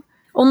through?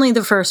 Only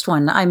the first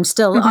one. I'm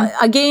still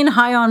again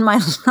high on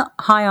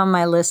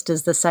my list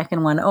is the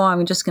second one. Oh,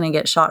 I'm just going to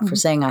get shot for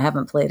saying I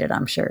haven't played it,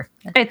 I'm sure.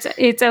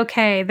 It's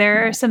okay.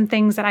 There are some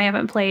things that I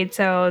haven't played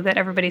so that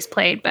everybody's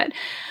played, but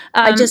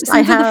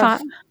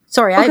I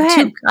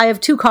have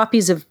 2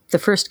 copies of the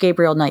first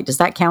Gabriel Knight. Does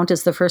that count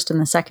as the first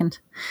and the second?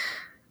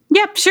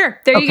 Yep, sure.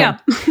 There you go.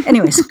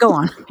 Anyways, go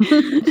on.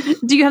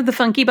 Do you have the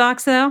funky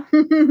box though?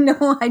 No,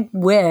 I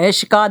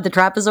wish. God, the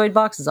trapezoid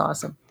box is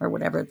awesome, or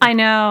whatever. I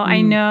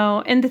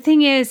know. And the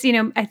thing is,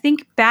 I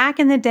think back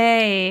in the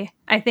day,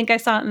 I think I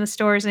saw it in the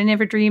stores. I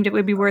never dreamed it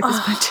would be worth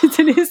as much as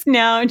it is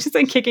now. I'm just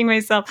like kicking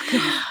myself.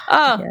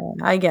 Oh,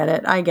 yeah, I get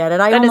it.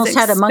 I almost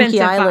had a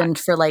Monkey Island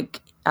for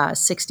like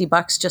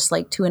 $60 just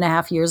like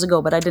 2.5 years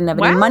ago, but I didn't have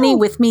any Wow. money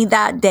with me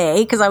that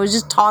day because I was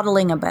just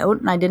toddling about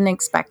and I didn't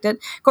expect it.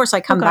 Of course, I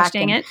come back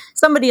dang and it.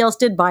 somebody else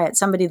did buy it.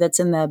 Somebody that's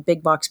in the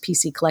Big Box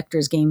PC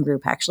Collectors game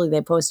group. Actually,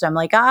 they posted, I'm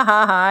like,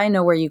 I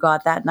know where you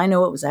got that. And I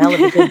know it was a hell of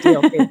a good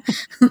deal too.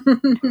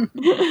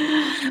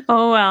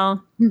 Oh,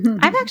 well.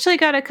 I've actually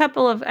got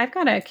I've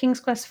got a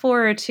King's Quest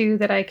 4 or 2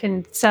 that I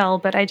can sell,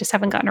 but I just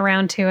haven't gotten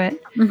around to it.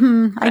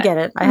 I get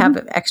it. I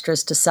have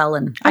extras to sell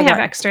and I have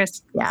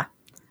extras. Yeah.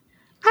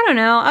 I don't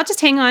know. I'll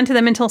just hang on to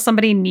them until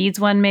somebody needs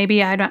one.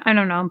 Maybe I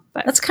don't know.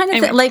 But That's kind of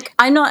anyway. like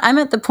I'm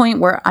at the point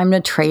where I'm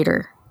a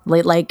trader.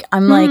 Like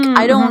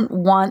I don't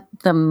want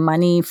the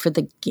money for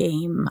the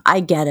game. I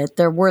get it;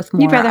 they're worth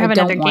more. You'd rather have I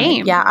don't another want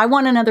game. It. Yeah, I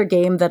want another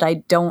game that I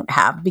don't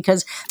have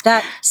because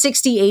that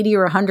 60, 80,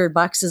 or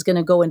 $100 is going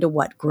to go into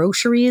what,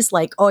 groceries?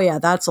 Like, oh yeah,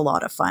 that's a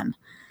lot of fun.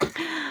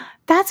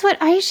 That's what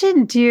I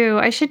should do.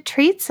 I should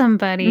trade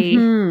somebody.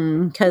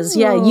 Because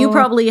you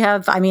probably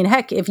have. I mean,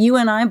 heck, if you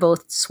and I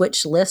both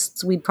switch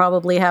lists, we'd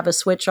probably have a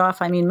switch off.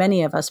 I mean,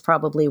 many of us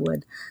probably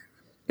would.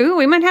 Ooh,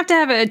 we might have to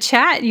have a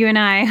chat, you and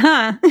I,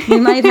 huh?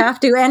 We might have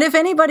to. And if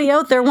anybody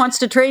out there wants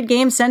to trade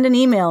games, send an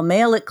email,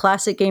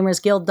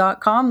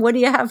 mail@classicgamersguild.com. What do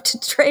you have to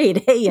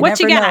trade? Hey, you What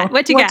never you got? know.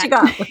 What you got?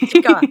 What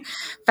you got?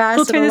 Pass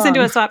We'll it turn this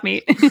into along. a swap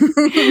meet.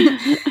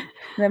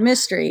 The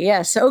mystery,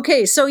 yes.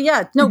 Okay, so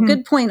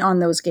good point on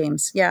those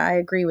games. Yeah, I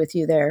agree with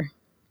you there.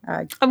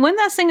 One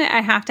last thing that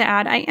I have to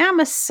add, I am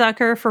a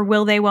sucker for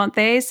will they, won't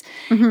theys.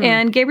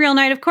 And Gabriel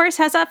Knight, of course,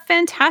 has a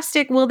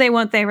fantastic will they,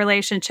 won't they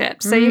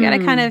relationship. So you got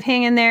to kind of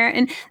hang in there.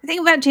 And the thing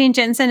about Jane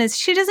Jensen is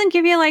she doesn't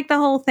give you like the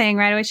whole thing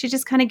right away. She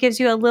just kind of gives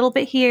you a little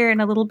bit here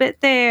and a little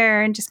bit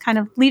there and just kind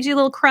of leaves you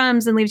little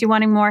crumbs and leaves you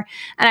wanting more.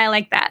 And I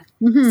like that.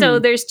 So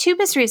there's two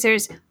mysteries.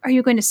 There's, are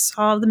you going to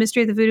solve the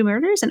mystery of the voodoo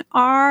murders? And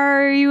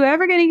are you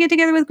ever going to get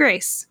together with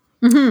Grace?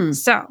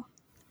 So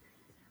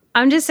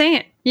I'm just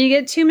saying, you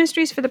get two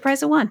mysteries for the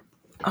price of one.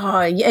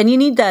 Oh, and you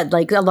need that.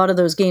 Like a lot of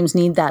those games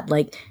need that,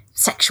 like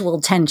sexual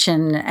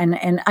tension,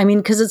 and I mean,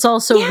 because it's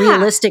also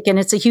realistic and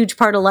it's a huge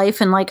part of life.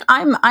 And like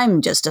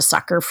I'm just a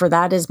sucker for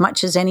that as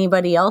much as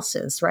anybody else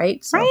is,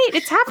 right? So, Right.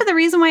 It's half of the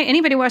reason why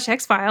anybody watched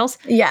X-Files.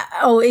 Yeah.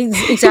 Oh,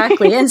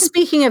 exactly. And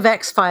speaking of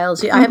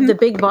X-Files, I have the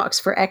big box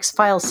for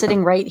X-Files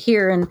sitting right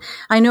here. And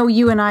I know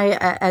you and I,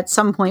 at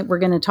some point, we're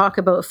going to talk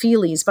about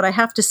feelies. But I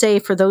have to say,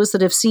 for those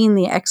that have seen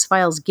the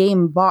X-Files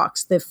game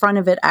box, the front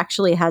of it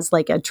actually has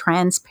like a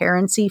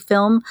transparency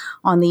film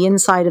on the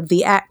inside of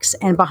the X.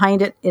 And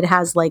behind it, it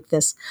has like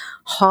this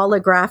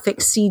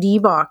holographic CD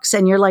box.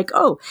 And you're like,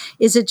 oh,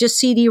 is it just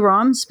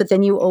CD-ROMs? But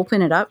then you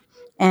open it up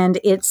and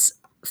it's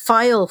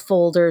file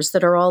folders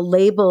that are all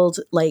labeled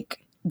like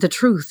the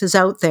truth is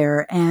out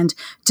there and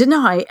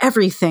deny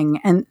everything.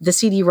 And the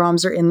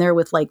CD-ROMs are in there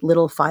with like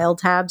little file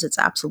tabs. It's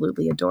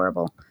absolutely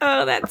adorable.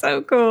 Oh, that's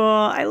so cool.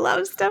 I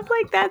love stuff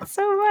like that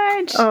so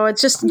much. Oh,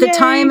 it's just the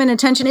time and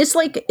attention. It's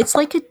like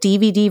a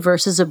DVD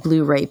versus a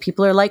Blu-ray.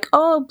 People are like,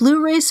 oh,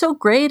 Blu-ray's so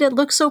great. It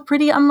looks so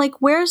pretty. I'm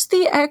like, where's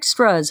the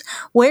extras?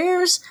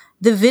 Where's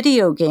the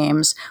video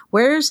games?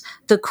 Where's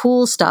the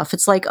cool stuff?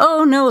 It's like,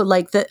 oh no,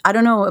 like I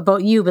don't know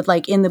about you, but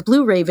like in the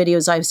Blu-ray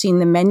videos I've seen,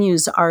 the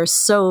menus are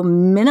so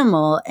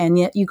minimal, and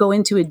yet you go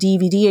into a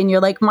DVD and you're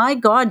like, my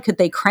God, could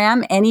they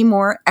cram any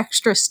more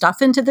extra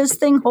stuff into this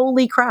thing?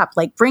 Holy crap.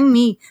 Like, bring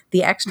me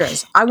the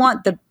extras. I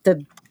want the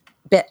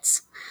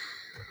bits.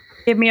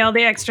 Give me all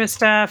the extra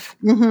stuff.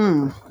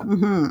 Now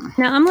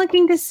I'm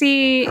looking to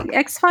see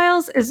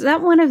X-Files. Is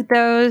that one of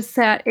those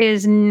that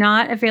is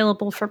not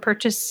available for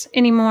purchase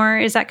anymore?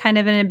 Is that kind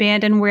of an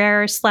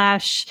abandonware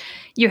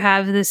 / you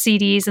have the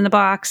CDs in the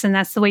box and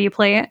that's the way you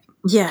play it?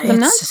 Yeah, I'm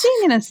not seeing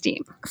it on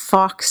Steam.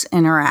 Fox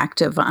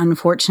Interactive,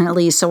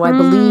 unfortunately. So I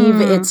believe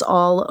it's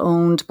all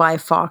owned by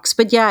Fox.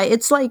 But yeah,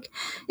 it's like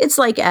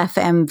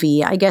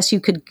FMV. I guess you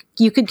could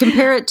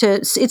compare it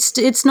to.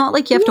 It's not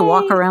like you have to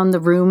walk around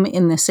the room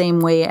in the same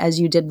way as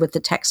you did with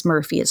the Tex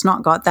Murphy. It's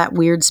not got that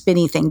weird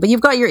spinny thing. But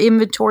you've got your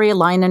inventory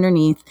line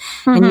underneath,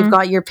 and you've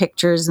got your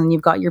pictures, and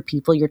you've got your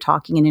people you're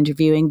talking and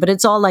interviewing. But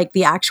it's all like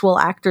the actual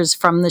actors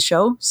from the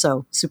show.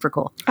 So super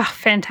cool. Oh,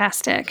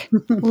 fantastic!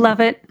 Love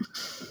it.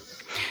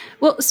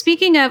 Well,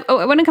 speaking of,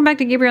 I want to come back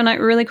to Gabriel Knight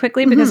really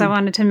quickly because I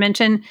wanted to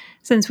mention,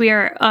 since we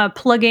are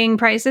plugging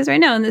prices right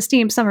now in the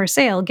Steam Summer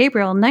Sale,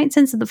 Gabriel Knight,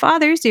 Sins of the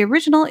Fathers, the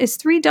original is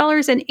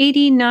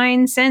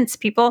 $3.89,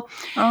 people.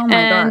 Oh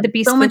my God. The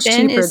Beast so much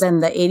Within cheaper is than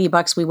the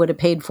 $80 we would have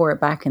paid for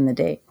it back in the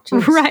day.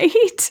 Jeez.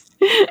 right.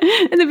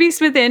 And The Beast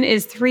Within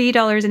is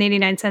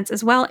 $3.89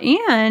 as well.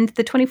 And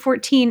the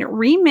 2014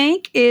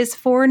 remake is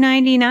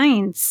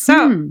 $4.99.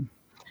 So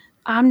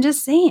I'm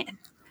just saying.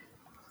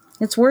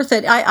 It's worth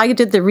it. I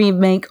did the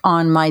remake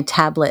on my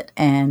tablet,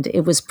 and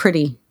it was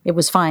pretty. It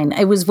was fine.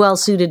 It was well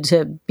suited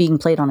to being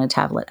played on a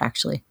tablet,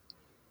 actually.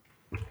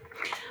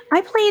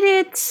 I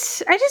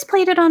just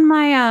played it on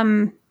my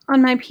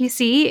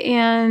PC,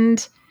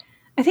 and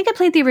I think I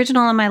played the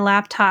original on my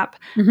laptop.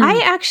 I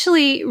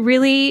actually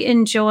really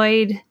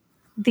enjoyed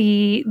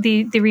the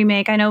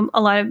remake. I know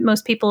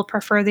most people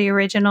prefer the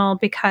original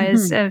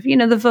because of,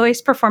 the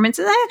voice performance.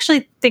 And I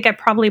actually think I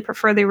probably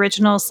prefer the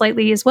original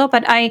slightly as well,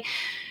 but I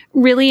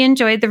really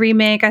enjoyed the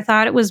remake. I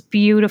thought it was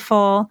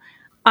beautiful.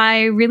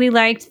 I really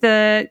liked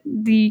the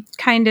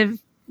kind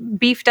of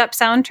beefed up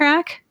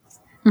soundtrack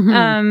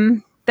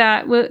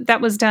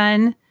that was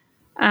done.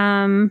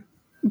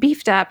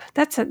 Beefed up.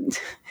 That's a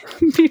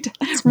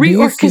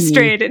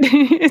reorchestrated.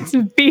 It's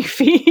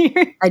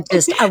beefy. I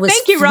was.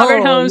 Thank you,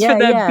 Robert Holmes, for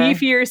the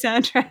beefier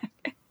soundtrack.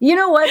 You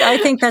know what? I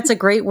think that's a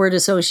great word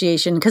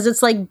association because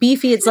it's like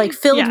beefy. It's like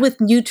filled with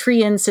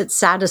nutrients. It's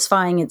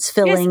satisfying. It's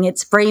filling.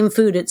 It's brain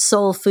food. It's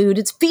soul food.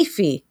 It's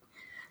beefy.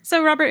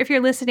 So, Robert, if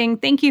you're listening,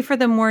 thank you for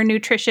the more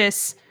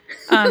nutritious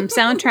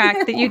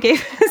soundtrack that you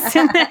gave us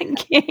in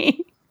that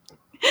game.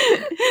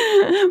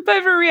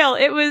 But for real,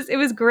 it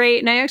was great.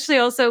 And I actually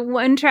also,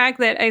 one track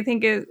that I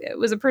think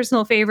was a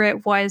personal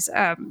favorite was,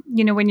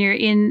 when you're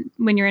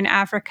in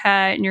Africa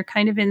and you're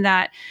kind of in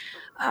that,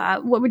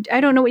 I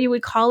don't know what you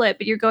would call it,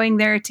 but you're going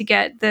there to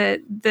get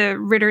the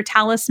Ritter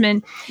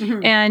talisman,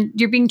 and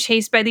you're being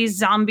chased by these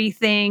zombie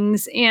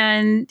things,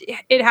 and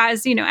it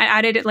has,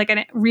 added like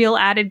a real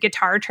added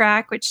guitar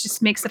track, which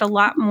just makes it a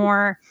lot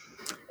more.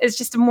 It's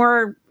just a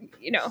more,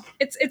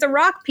 it's a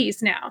rock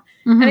piece now,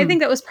 and I think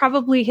that was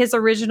probably his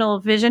original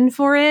vision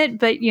for it.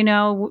 But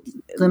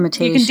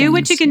limitations. You can do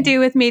what you can do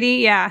with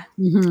MIDI,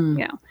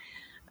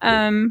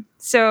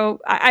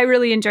 So I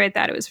really enjoyed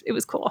that. It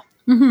was cool.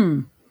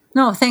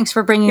 No, thanks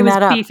for bringing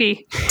that up.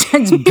 Beefy.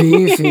 It's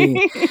beefy.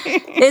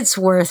 It's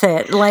worth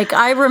it. Like,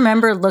 I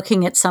remember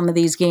looking at some of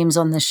these games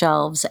on the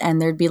shelves,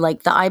 and there'd be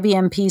like the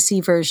IBM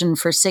PC version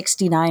for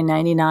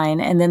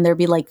 $69.99, and then there'd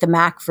be like the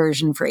Mac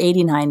version for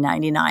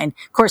 $89.99.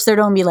 Of course, there'd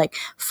only be like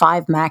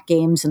 5 Mac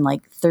games and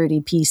like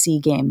 30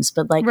 PC games,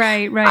 but like,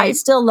 right. I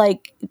still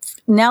like,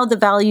 now the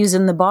value's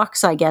in the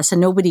box, I guess, and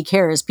nobody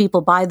cares.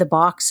 People buy the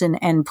box and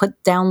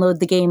download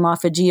the game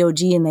off of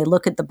GOG, and they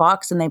look at the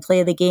box and they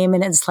play the game,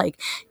 and it's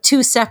like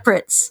 2 separates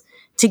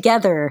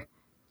together.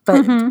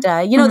 But,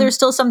 there's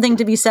still something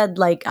to be said.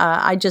 Like,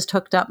 I just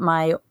hooked up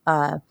my,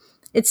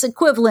 it's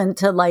equivalent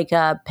to like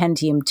a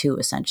Pentium 2,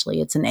 essentially.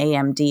 It's an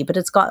AMD, but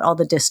it's got all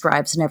the disk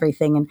drives and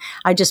everything. And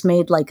I just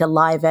made like a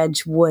live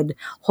edge wood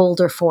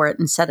holder for it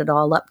and set it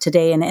all up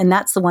today. And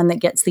that's the one that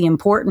gets the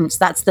importance.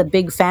 That's the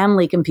big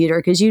family computer.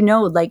 Because,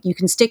 like you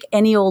can stick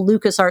any old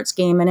LucasArts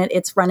game in it.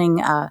 It's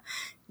running,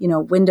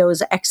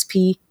 Windows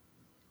XP.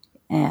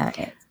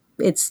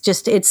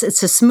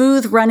 It's a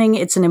smooth running.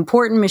 It's an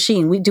important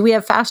machine. Do we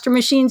have faster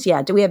machines?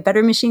 Yeah. Do we have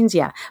better machines?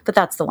 Yeah. But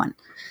that's the one.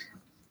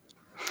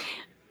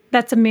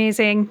 That's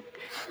amazing.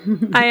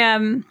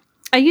 I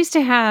used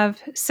to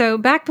have, so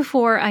back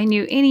before I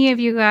knew any of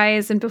you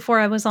guys and before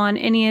I was on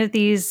any of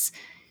these,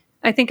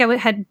 I think I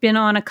had been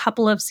on a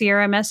couple of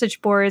Sierra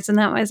message boards, and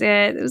that was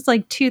it. It was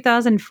like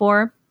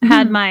 2004. I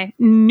had my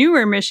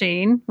newer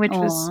machine, which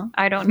was,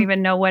 I don't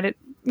even know what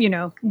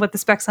what the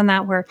specs on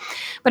that were,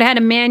 but I had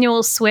a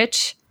manual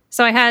switch.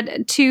 So I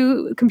had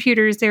 2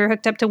 computers. They were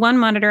hooked up to one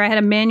monitor. I had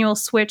a manual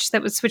switch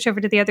that would switch over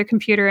to the other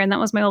computer, and that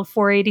was my old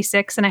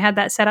 486, and I had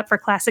that set up for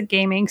classic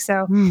gaming.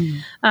 So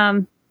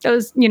that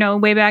was,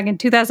 way back in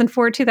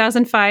 2004,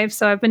 2005.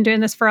 So I've been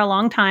doing this for a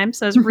long time.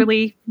 So I was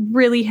really,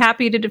 really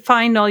happy to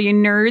find all you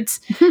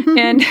nerds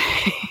and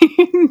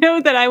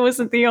know that I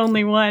wasn't the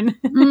only one.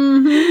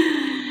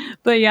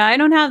 But yeah, I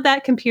don't have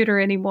that computer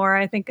anymore.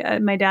 I think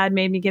my dad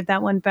made me give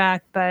that one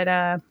back. But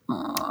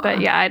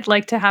yeah, I'd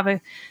like to have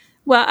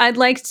I'd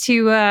like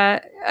to,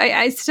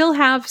 I still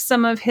have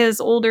some of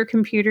his older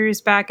computers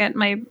back at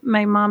my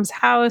mom's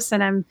house,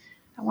 and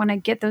I want to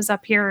get those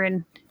up here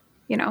and,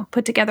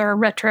 put together a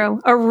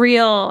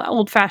real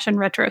old-fashioned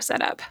retro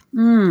setup.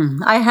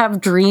 I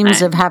have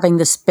dreams of having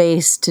the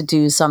space to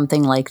do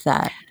something like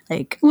that.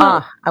 Like,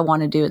 I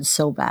want to do it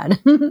so bad.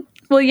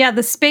 Well, yeah,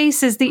 the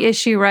space is the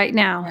issue right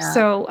now. Yeah.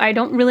 So I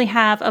don't really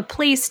have a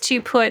place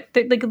to put,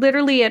 like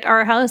literally at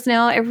our house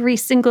now, every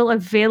single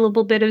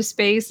available bit of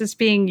space is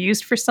being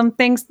used for some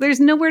things. There's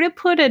nowhere to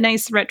put a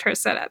nice retro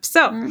setup.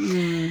 So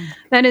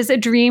that is a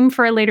dream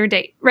for a later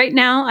date. Right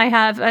now, I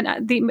have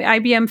the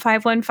IBM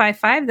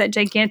 5155, that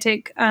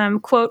gigantic,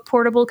 quote,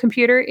 portable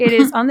computer. It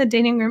is on the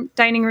dining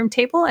room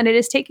table, and it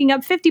is taking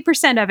up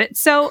 50% of it.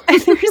 So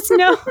there's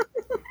no...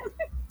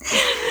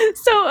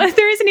 So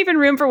there isn't even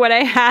room for what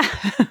I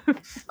have.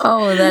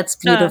 Oh, that's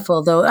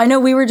beautiful, though. I know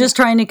we were just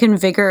trying to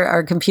configure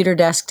our computer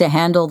desk to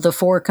handle the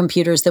 4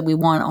 computers that we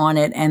want on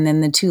it, and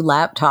then the 2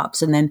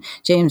 laptops. And then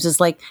James is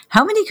like,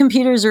 how many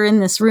computers are in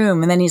this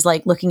room? And then he's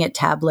like looking at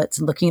tablets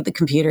and looking at the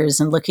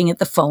computers and looking at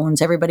the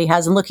phones everybody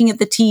has and looking at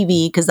the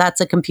TV, because that's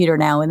a computer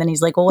now. And then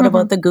he's like, well, what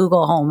about the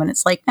Google Home? And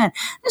it's like, man,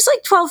 there's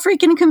like 12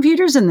 freaking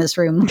computers in this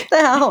room. What the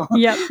hell?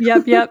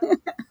 Yep.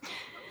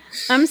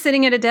 I'm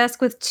sitting at a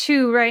desk with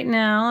 2 right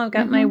now. I've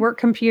got my work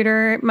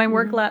computer, my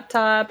work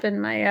laptop,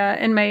 and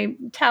my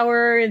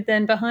tower. And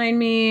then behind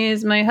me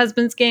is my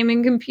husband's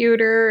gaming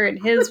computer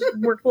and his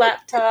work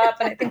laptop.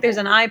 And I think there's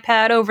an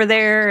iPad over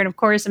there. And of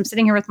course, I'm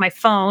sitting here with my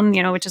phone,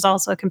 which is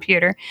also a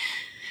computer.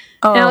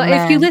 Oh, Now,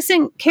 if you man.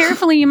 listen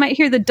carefully, you might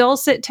hear the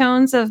dulcet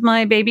tones of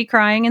my baby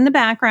crying in the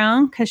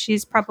background because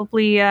she's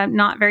probably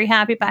not very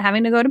happy about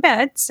having to go to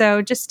bed.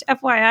 So just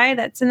FYI,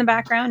 that's in the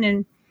background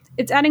and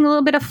it's adding a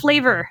little bit of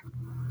flavor.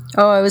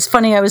 Oh, it was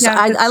funny. Yeah,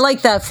 I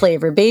like that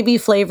flavor. Baby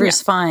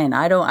flavor's yeah. fine.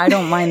 I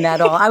don't mind that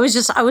at all. I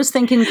was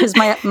thinking because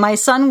my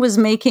son was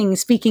making,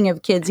 speaking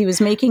of kids, he was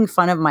making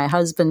fun of my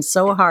husband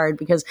so hard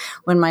because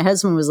when my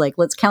husband was like,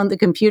 let's count the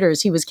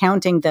computers, he was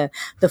counting the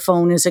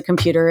phone as a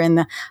computer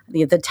and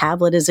the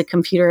tablet as a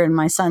computer. And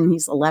my son,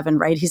 he's 11,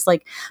 right? He's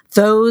like,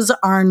 those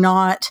are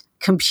not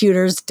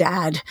computers,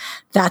 Dad.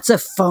 That's a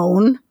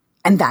phone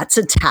and that's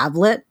a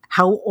tablet.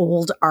 How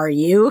old are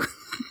you?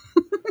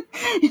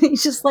 And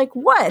he's just like,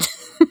 what?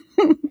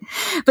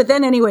 But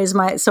then anyways,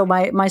 my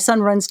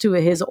son runs to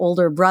his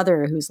older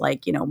brother who's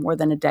like, more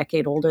than a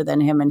decade older than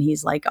him. And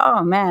he's like,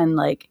 oh man,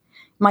 like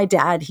my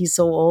dad, he's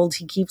so old.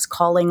 He keeps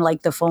calling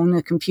like the phone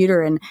a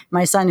computer. And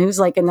my son, who's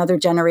like another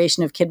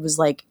generation of kid, was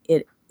like,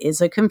 it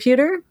is a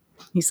computer.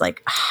 He's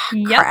like,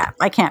 crap,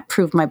 I can't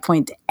prove my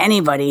point to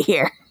anybody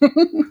here.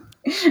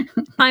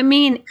 I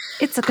mean,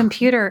 it's a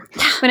computer.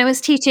 When I was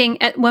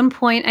teaching at one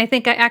point, I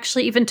think I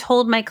actually even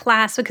told my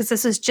class, because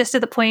this is just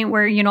at the point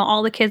where,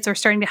 all the kids are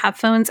starting to have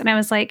phones. And I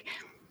was like,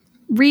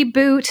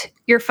 reboot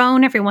your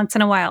phone every once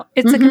in a while.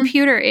 It's a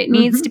computer. It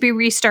needs to be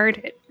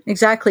restarted.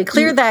 Exactly.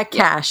 Clear that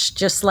cache.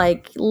 Just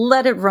like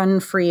let it run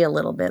free a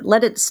little bit.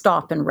 Let it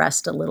stop and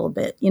rest a little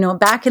bit.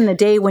 Back in the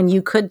day when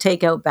you could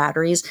take out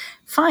batteries,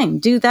 fine,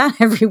 do that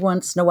every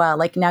once in a while.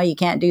 Like now you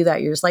can't do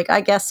that. You're just like,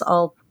 I guess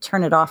I'll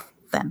turn it off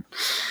then.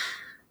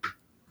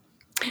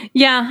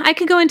 Yeah, I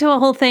could go into a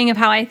whole thing of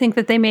how I think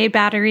that they made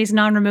batteries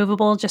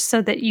non-removable just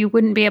so that you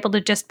wouldn't be able to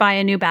just buy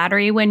a new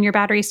battery when your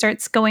battery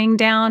starts going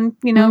down,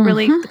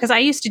 really, because I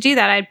used to do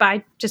that.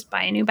 I'd just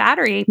buy a new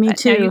battery. Me but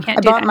too. Now you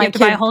can't do that. You have to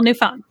buy a whole new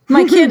phone.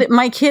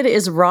 My kid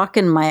is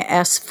rocking my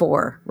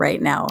S4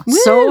 right now. Woo!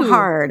 So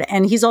hard.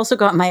 And he's also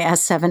got my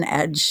S7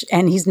 Edge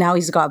and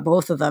he's got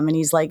both of them. And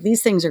he's like,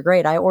 these things are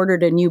great. I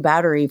ordered a new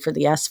battery for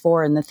the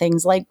S4 and the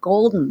thing's like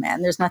golden,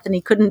 man. There's nothing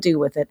he couldn't do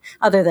with it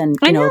other than,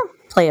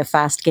 play a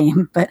fast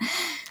game. But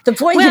the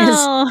point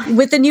is,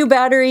 with the new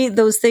battery,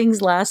 those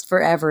things last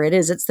forever.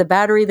 It's the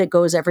battery that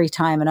goes every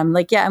time. And I'm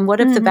like, yeah, and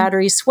what if the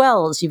battery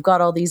swells? You've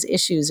got all these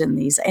issues in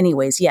these.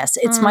 Anyways, yes,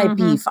 it's my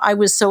beef. I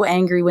was so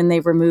angry when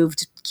they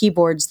removed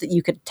keyboards that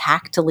you could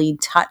tactily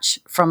touch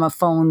from a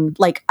phone.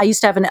 Like I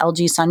used to have an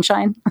LG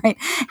Sunshine, right?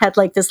 Had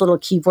like this little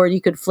keyboard you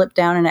could flip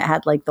down and it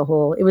had like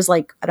it was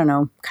like, I don't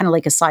know, kind of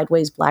like a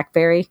sideways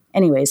BlackBerry.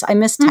 Anyways, I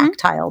miss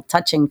tactile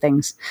touching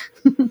things.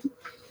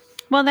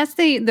 Well, that's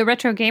the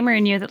retro gamer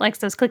in you that likes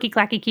those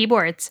clicky-clacky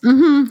keyboards.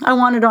 I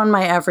want it on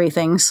my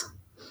everythings.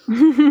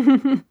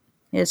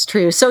 It's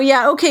true. So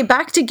yeah, okay,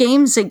 back to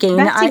games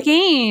again.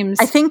 Games.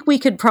 I think we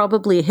could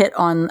probably hit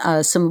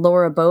on some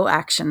Laura Bow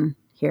action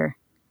here.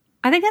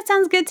 I think that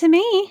sounds good to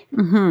me.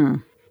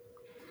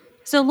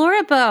 So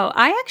Laura Bow,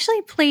 I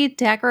actually played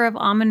Dagger of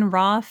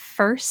Amun-Ra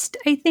first,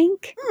 I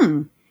think.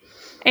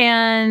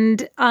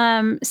 And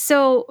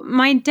so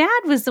my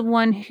dad was the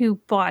one who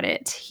bought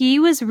it. He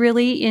was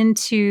really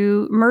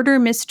into murder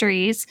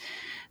mysteries.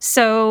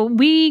 So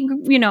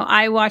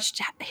I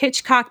watched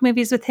Hitchcock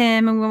movies with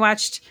him and we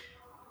watched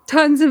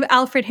tons of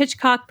Alfred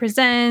Hitchcock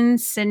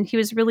Presents. And he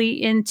was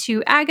really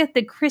into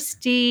Agatha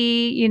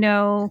Christie,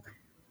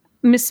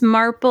 Miss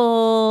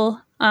Marple,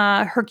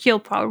 Hercule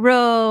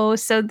Poirot.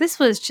 So this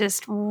was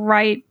just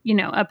right,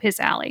 up his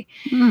alley.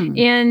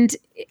 And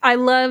I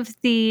love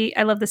the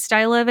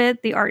style of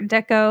it, the Art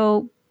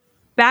Deco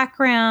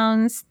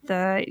backgrounds,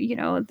 the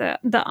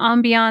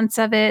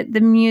ambiance of it,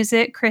 the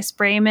music, Chris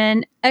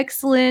Brayman,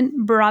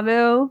 excellent,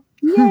 bravo.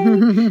 Yay.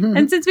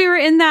 And since we were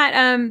in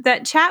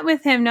that chat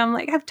with him, now I'm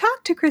like, I've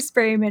talked to Chris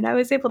Brayman. I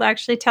was able to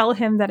actually tell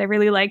him that I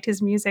really liked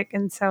his music.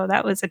 And so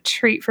that was a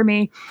treat for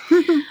me.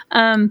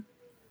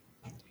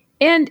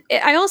 And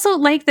I also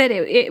like that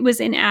it was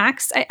in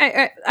acts.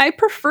 I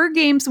prefer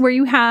games where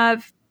you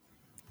have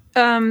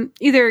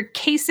either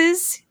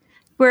cases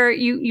where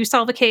you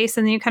solve a case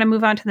and then you kind of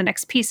move on to the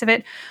next piece of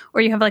it,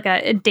 or you have like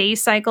a day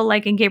cycle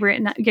like in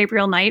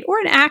Gabriel Knight, or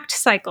an act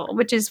cycle,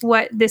 which is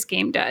what this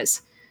game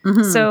does.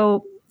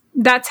 So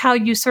that's how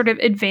you sort of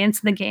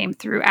advance the game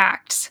through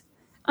acts.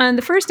 And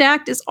the first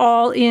act is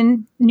all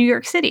in New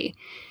York City.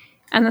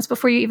 And that's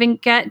before you even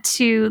get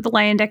to the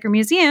Leyendecker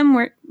Museum,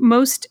 where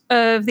most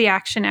of the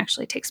action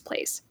actually takes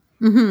place.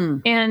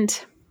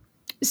 And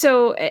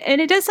so,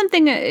 and it does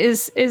something that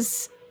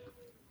is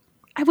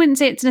I wouldn't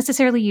say it's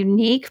necessarily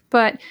unique,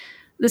 but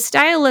the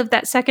style of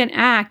that second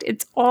act,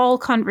 it's all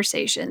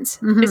conversations.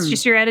 It's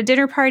just you're at a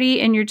dinner party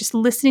and you're just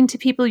listening to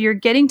people. You're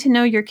getting to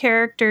know your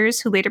characters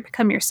who later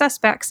become your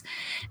suspects.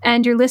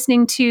 And you're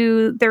listening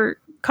to their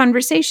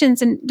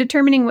conversations and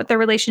determining what their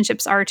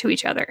relationships are to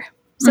each other.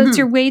 So it's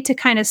your way to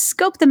kind of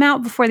scope them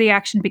out before the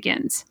action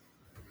begins.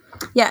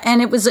 Yeah,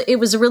 and it was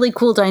a really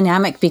cool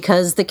dynamic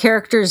because the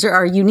characters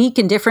are unique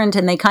and different,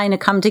 and they kind of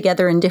come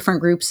together in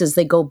different groups as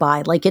they go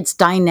by. Like, it's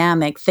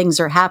dynamic. Things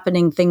are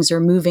happening. Things are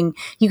moving.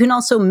 You can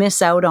also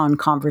miss out on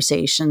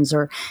conversations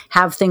or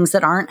have things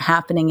that aren't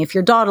happening if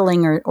you're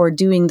dawdling or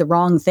doing the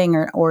wrong thing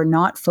or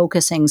not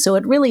focusing. So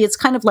it's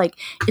kind of like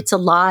it's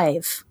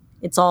alive.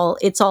 It's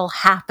all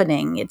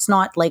happening. It's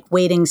not like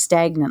waiting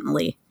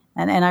stagnantly.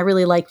 And I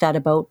really like that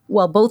about,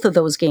 well, both of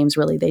those games,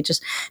 really.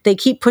 They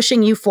keep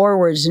pushing you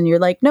forwards and you're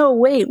like, no,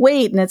 wait.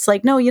 And it's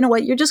like, no, you know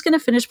what? You're just going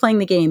to finish playing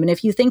the game. And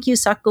if you think you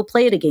suck, go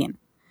play it again.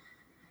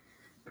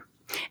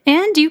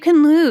 And you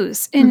can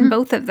lose in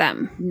both of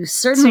them. You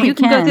certainly can. So you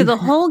can go through the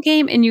whole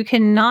game and you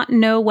cannot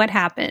know what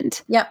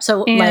happened. Yep.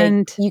 So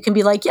like, you can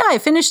be like, yeah, I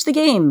finished the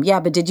game.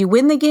 Yeah, but did you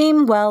win the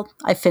game? Well,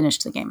 I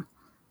finished the game.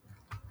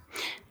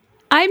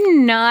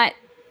 I'm not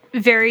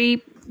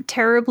very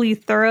terribly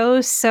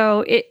thorough,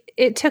 so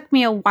it took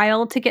me a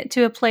while to get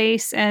to a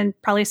place, and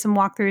probably some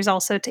walkthroughs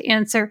also, to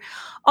answer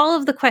all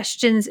of the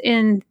questions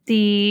in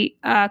the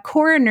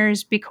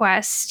Coroner's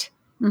Bequest,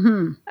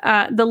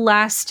 the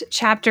last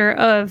chapter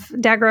of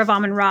Dagger of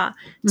Amun-Ra,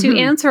 to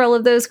answer all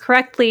of those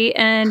correctly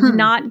and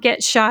not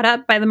get shot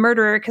up by the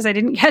murderer because I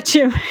didn't catch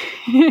him.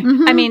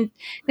 I mean,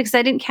 because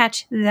I didn't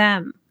catch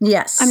them.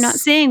 Yes. I'm not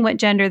saying what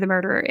gender the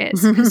murderer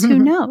is, because who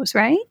knows,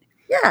 right?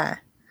 Yeah.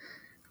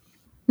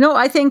 No,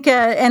 I think,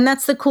 and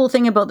that's the cool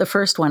thing about the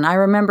first one. I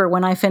remember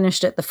when I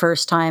finished it the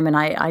first time, and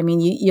I mean,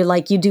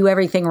 you do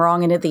everything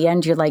wrong, and at the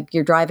end,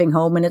 you're driving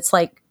home, and it's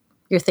like,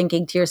 you're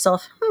thinking to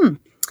yourself, I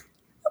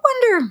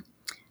wonder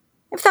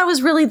if that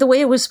was really the way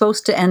it was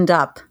supposed to end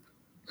up.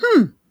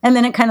 And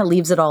then it kind of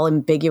leaves it all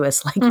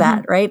ambiguous like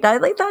that, right?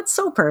 That's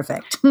so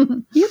perfect.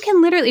 You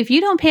can literally, if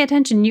you don't pay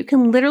attention, you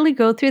can literally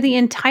go through the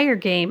entire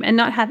game and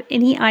not have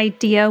any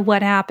idea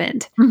what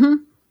happened.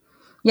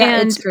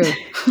 Yeah, it's true.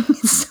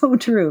 It's so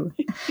true.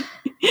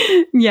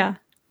 Yeah.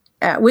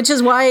 Which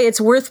is why it's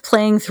worth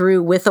playing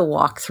through with a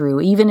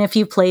walkthrough, even if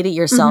you played it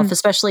yourself,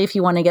 especially if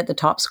you want to get the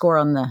top score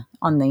on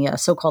the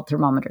so-called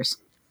thermometers.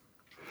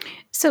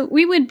 So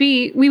we would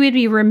be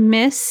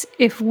remiss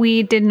if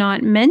we did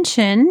not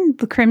mention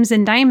the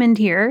Crimson Diamond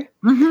here,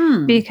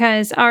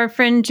 because our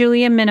friend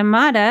Julia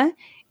Minamata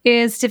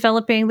is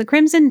developing the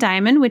Crimson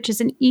Diamond, which is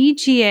an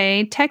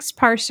EGA text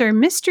parser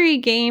mystery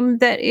game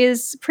that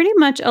is pretty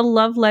much a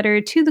love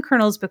letter to the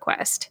Colonel's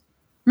Bequest.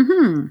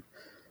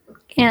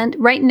 And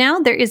right now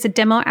there is a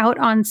demo out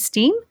on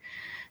Steam.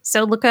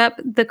 So look up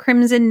the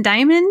Crimson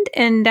Diamond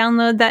and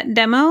download that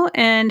demo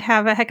and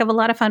have a heck of a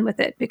lot of fun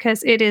with it,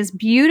 because it is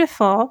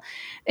beautiful,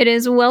 it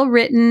is well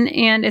written,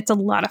 and it's a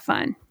lot of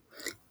fun.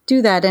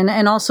 Do that,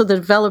 and also the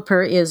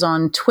developer is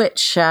on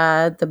Twitch,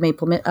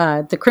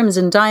 the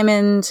Crimson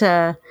Diamond.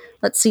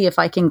 Let's see if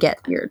I can get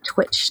your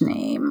Twitch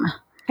name.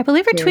 I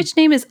believe her Twitch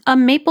name is A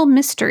Maple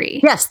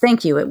Mystery. Yes,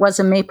 thank you. It was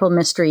A Maple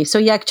Mystery. So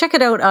yeah, check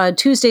it out.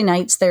 Tuesday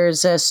nights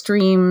there's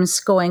streams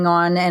going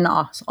on, and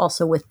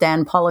also with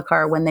Dan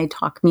Polakar when they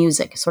talk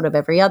music, sort of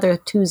every other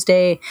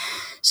Tuesday.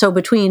 So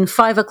between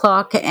 5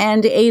 o'clock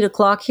and 8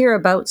 o'clock here,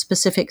 about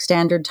Pacific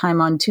Standard Time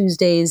on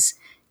Tuesdays,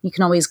 you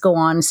can always go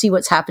on, see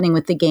what's happening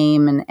with the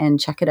game, and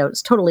check it out.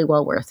 It's totally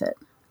well worth it.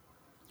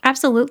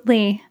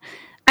 Absolutely.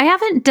 I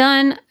haven't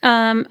done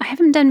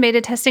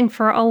beta testing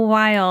for a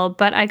while,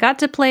 but I got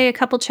to play a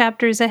couple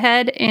chapters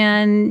ahead,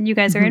 and you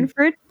guys are in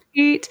for a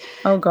treat.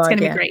 Oh God, it's going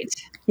to be great.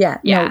 Yeah,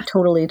 no,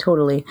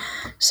 totally.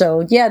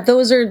 So yeah,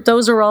 those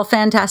are all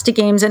fantastic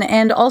games,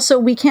 and also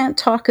we can't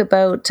talk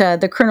about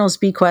the Colonel's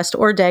Bequest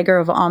or Dagger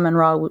of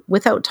Amun-Ra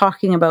without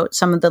talking about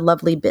some of the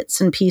lovely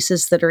bits and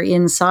pieces that are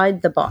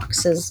inside the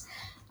boxes.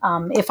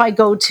 If I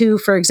go to,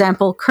 for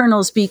example,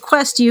 Colonel's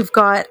Bequest, you've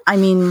got,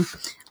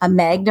 a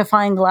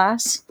magnifying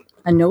glass,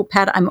 a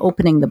notepad. I'm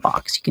opening the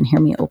box. You can hear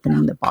me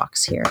opening the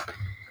box here.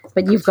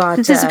 But you've got...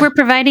 we're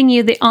providing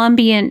you the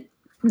ambience,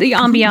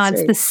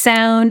 right. The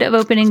sound of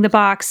opening the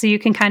box, so you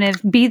can kind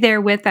of be there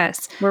with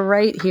us. We're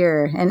right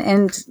here.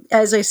 And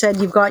as I said,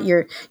 you've got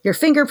your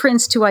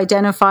fingerprints to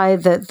identify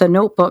that the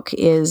notebook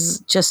is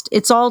just...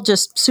 It's all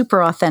just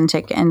super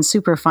authentic and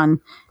super fun.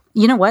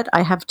 You know what?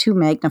 I have 2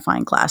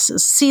 magnifying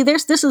glasses. See,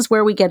 this is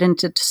where we get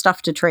into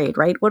stuff to trade,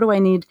 right? What do I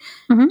need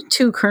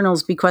 2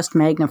 Colonel's Bequest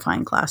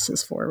magnifying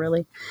glasses for,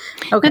 really?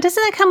 Okay. Now,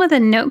 doesn't that come with a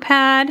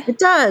notepad? It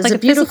does. Like a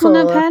beautiful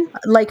physical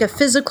notepad? Like a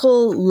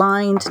physical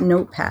lined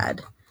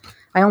notepad.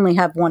 I only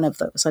have 1 of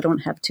those. I don't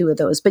have 2 of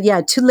those. But yeah,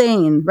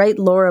 Tulane, right?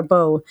 Laura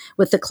Bow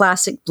with the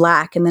classic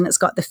black, and then it's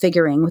got the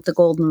figuring with the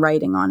golden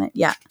writing on it.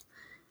 Yeah.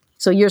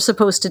 So you're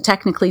supposed to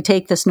technically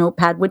take this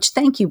notepad, which,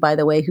 thank you, by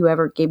the way,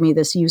 whoever gave me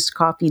this used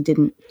copy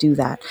didn't do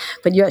that.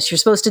 But yes, you're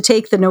supposed to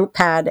take the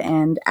notepad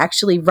and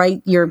actually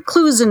write your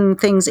clues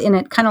and things in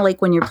it, kind of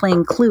like when you're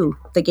playing Clue,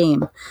 the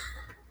game.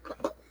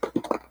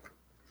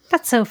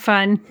 That's so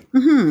fun.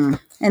 And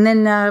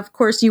then, of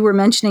course, you were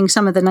mentioning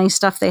some of the nice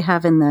stuff they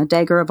have in the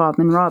Dagger of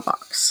Amun-Ra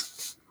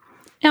box.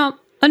 Now,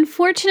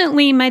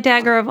 unfortunately, my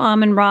Dagger of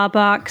Amun-Ra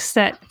box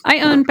that I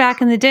owned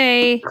back in the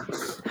day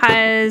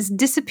has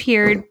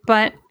disappeared,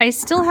 but I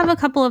still have a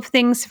couple of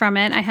things from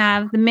it. I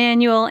have the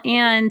manual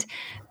and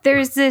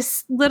there's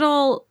this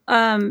little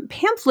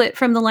pamphlet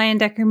from the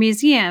Leyendecker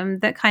Museum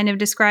that kind of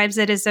describes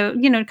it as a,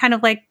 kind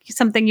of like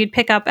something you'd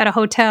pick up at a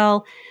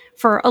hotel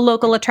for a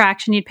local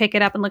attraction. You'd pick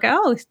it up and look,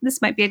 oh,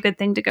 this might be a good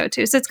thing to go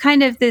to. So it's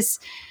kind of this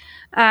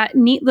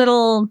neat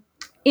little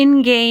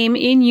in-game,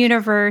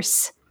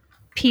 in-universe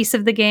piece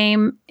of the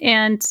game.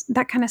 And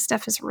that kind of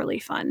stuff is really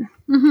fun.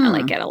 I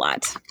like it a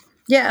lot.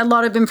 Yeah, a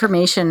lot of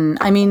information.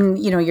 I mean,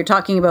 you're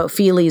talking about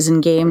feelies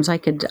in games. I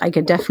could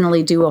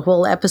definitely do a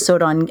whole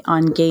episode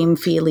on game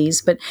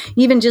feelies, but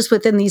even just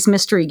within these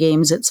mystery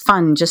games, it's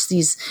fun. Just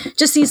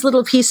these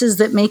little pieces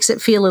that makes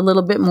it feel a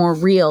little bit more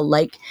real.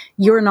 Like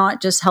you're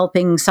not just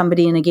helping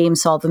somebody in a game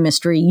solve a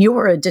mystery.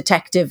 You're a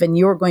detective and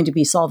you're going to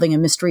be solving a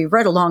mystery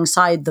right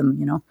alongside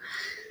them,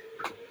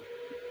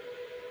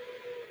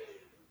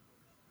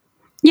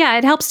 Yeah,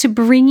 it helps to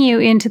bring you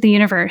into the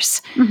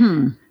universe.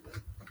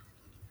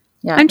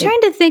 Yeah, I'm trying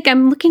to think.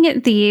 I'm looking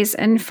at these,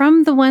 and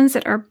from the ones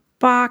that are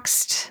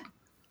boxed,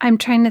 I'm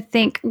trying to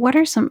think, what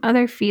are some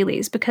other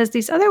feelies? Because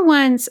these other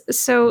ones,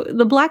 so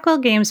the Blackwell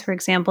games, for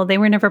example, they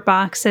were never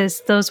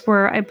boxes. Those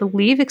were, I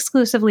believe,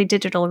 exclusively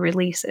digital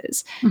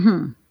releases.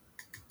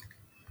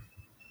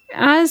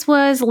 As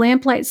was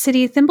Lamplight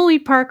City.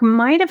 Thimbleweed Park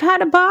might have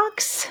had a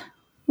box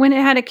when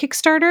it had a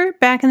Kickstarter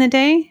back in the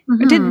day.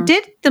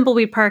 Did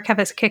Thimbleweed Park have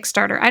a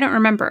Kickstarter? I don't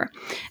remember.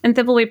 And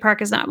Thimbleweed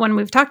Park is not one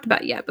we've talked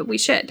about yet, but we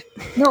should.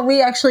 No,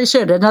 we actually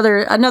should.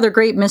 Another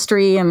great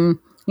mystery. And,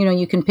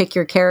 you can pick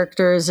your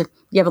characters.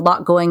 You have a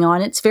lot going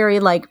on. It's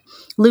very like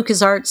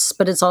LucasArts,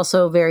 but it's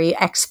also very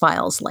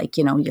X-Files. Like,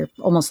 you're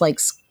almost like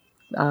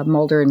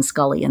Mulder and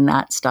Scully and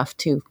that stuff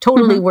too.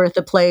 Totally worth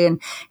a play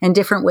and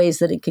different ways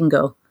that it can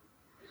go.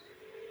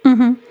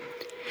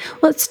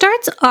 Well, it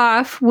starts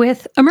off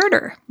with a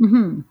murder.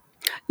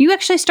 You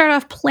actually start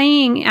off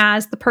playing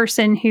as the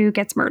person who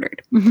gets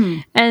murdered.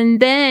 And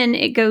then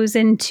it goes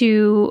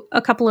into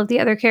a couple of the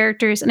other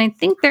characters. And I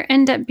think there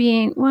end up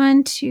being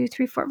 1, 2,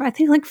 3, 4, I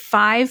think like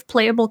 5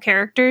 playable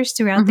characters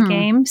throughout the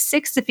game.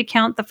 6 if you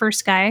count the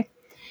first guy.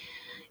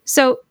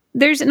 So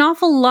there's an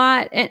awful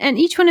lot. And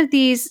each one of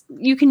these,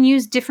 you can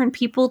use different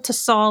people to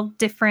solve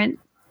different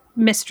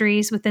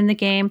mysteries within the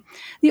game.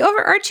 The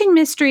overarching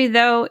mystery,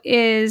 though,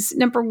 is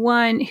number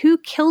 1, who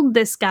killed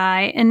this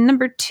guy? And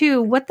number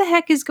 2, what the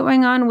heck is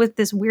going on with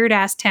this weird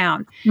ass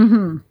town?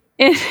 And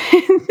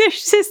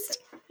there's just,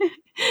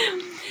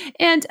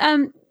 and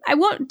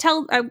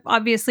I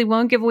obviously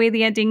won't give away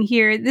the ending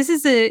here. This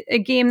is a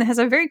game that has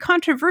a very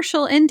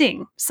controversial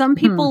ending. Some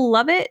people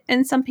love it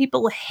and some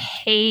people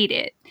hate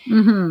it.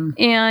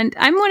 And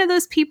I'm one of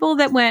those people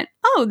that went,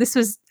 oh, this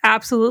was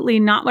absolutely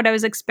not what I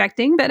was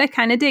expecting, but I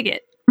kind of dig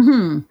it.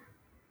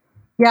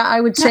 Yeah, I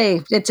would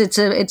say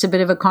it's a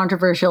bit of a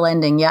controversial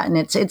ending. Yeah, and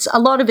it's a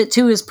lot of it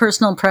too is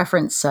personal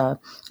preference. I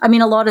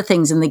mean, a lot of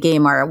things in the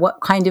game are,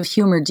 what kind of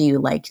humor do you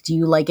like? Do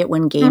you like it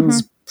when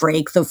games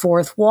break the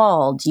fourth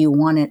wall? Do you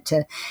want it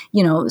to,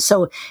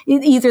 so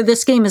either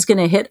this game is going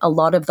to hit a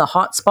lot of the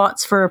hot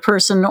spots for a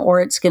person,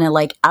 or it's going to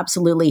like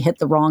absolutely hit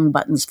the wrong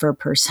buttons for a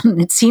person.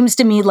 It seems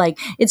to me like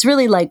it's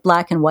really like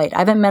black and white. I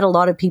haven't met a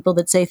lot of people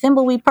that say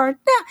Thimbleweed Park,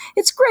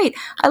 it's great,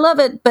 I love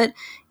it, but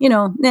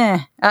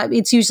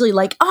it's usually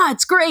like,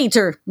 it's great,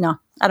 or no,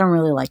 I don't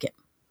really like it.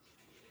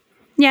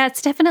 Yeah,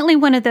 it's definitely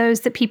one of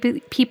those that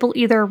people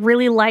either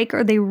really like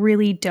or they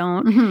really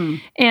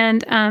don't.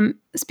 And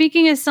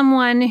speaking as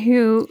someone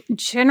who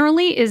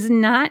generally is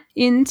not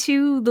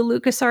into the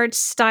LucasArts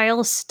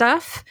style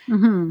stuff,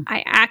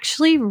 I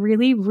actually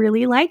really,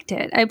 really liked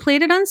it. I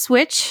played it on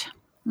Switch,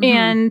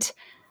 and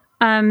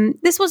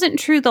this wasn't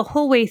true the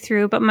whole way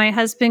through, but my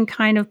husband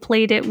kind of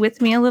played it with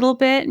me a little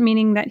bit,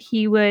 meaning that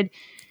he would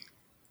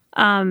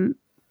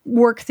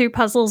work through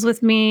puzzles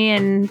with me,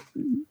 and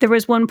there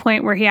was one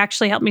point where he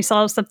actually helped me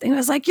solve something. I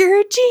was like, "You're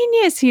a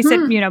genius," he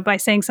said, by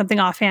saying something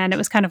offhand. It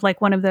was kind of like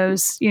one of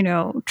those,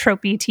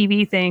 tropey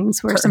TV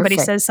things where somebody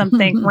says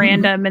something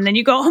random and then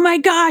you go, "Oh my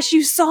gosh,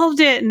 you solved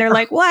it." And they're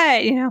like,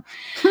 "What?"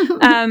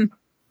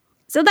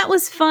 So that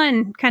was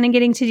fun, kind of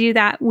getting to do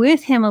that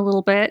with him a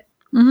little bit.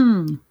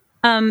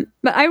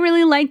 But I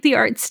really liked the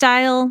art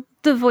style.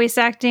 The voice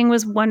acting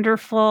was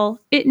wonderful.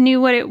 It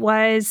knew what it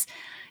was.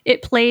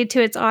 It played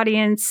to its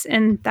audience,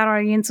 and that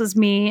audience was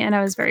me, and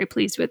I was very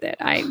pleased with it.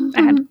 I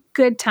had a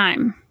good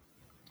time.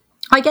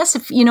 I guess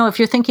if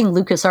you're thinking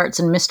LucasArts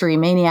and Mystery,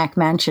 Maniac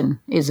Mansion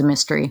is a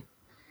mystery.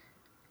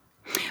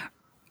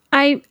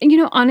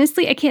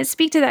 Honestly, I can't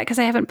speak to that because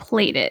I haven't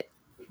played it.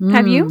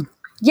 Have you?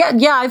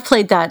 Yeah, I've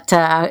played that,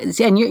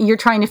 and you're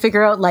trying to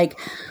figure out like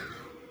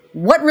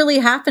what really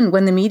happened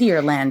when the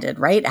meteor landed,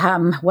 right?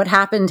 What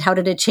happened? How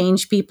did it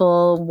change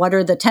people? What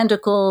are the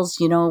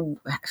tentacles?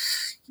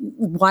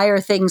 Why are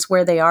things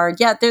where they are?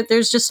 Yeah,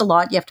 there's just a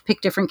lot. You have to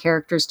pick different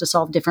characters to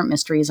solve different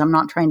mysteries. I'm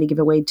not trying to give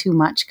away too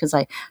much because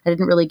I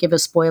didn't really give a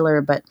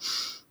spoiler, but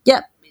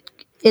yeah,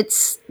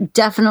 it's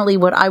definitely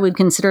what I would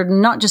consider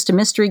not just a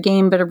mystery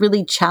game, but a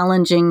really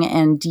challenging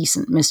and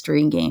decent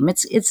mystery game.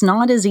 It's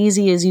not as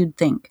easy as you'd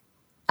think.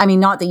 I mean,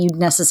 not that you'd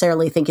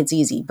necessarily think it's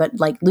easy, but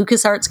like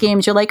LucasArts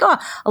games, you're like, oh,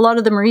 a lot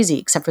of them are easy,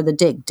 except for the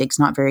Dig. Dig's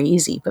not very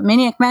easy. But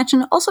Maniac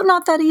Mansion, also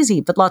not that easy,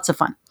 but lots of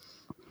fun.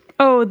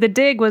 Oh, the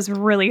Dig was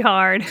really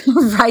hard.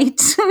 Right?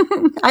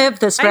 I have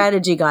the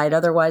strategy guide.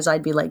 Otherwise,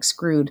 I'd be like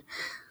screwed.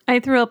 I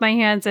threw up my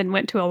hands and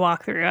went to a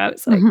walkthrough. I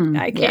was like,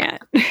 I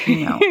can't.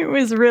 Yeah. No. It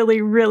was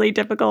really, really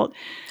difficult.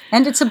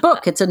 And it's a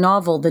book. It's a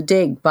novel, The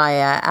Dig, by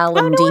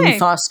Alan Dean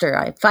Foster.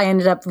 I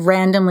ended up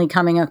randomly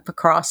coming up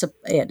across it,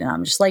 and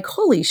I'm just like,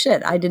 holy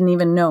shit, I didn't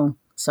even know.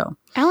 So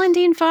Alan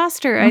Dean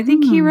Foster, I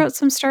think he wrote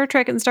some Star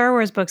Trek and Star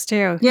Wars books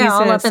too. Yeah, he's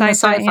all up in the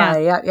sci-fi.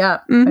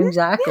 Yeah.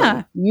 Exactly.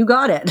 Yeah. You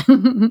got it.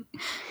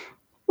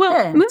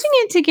 Well, moving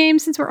into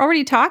games, since we're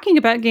already talking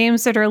about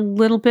games that are a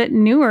little bit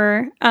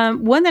newer,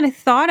 one that I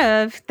thought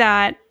of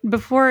that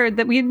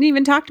we hadn't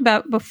even talked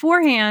about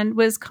beforehand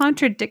was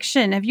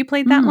Contradiction. Have you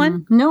played that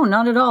one? No,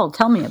 not at all.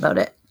 Tell me about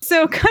it.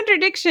 So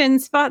Contradiction,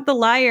 Spot the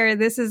Liar.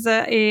 This is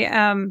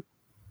a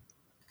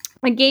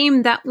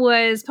game that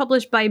was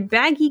published by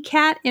Baggy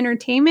Cat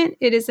Entertainment.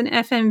 It is an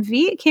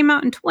FMV. It came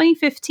out in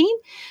 2015.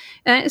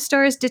 It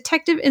stars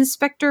Detective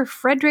Inspector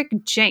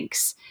Frederick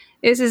Jenks.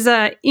 This is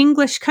a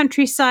English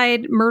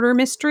countryside murder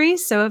mystery.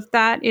 So if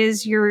that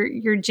is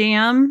your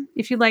jam,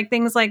 if you like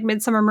things like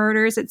Midsummer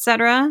Murders,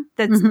 etc.,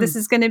 this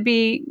is going to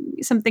be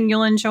something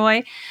you'll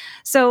enjoy.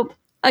 So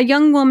a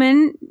young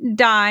woman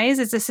dies.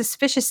 It's a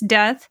suspicious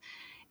death.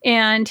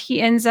 And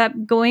he ends up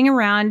going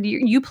around.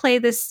 You play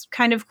this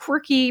kind of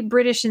quirky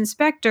British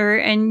inspector,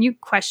 and you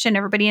question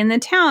everybody in the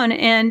town.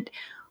 And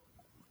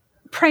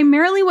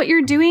primarily what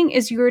you're doing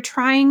is you're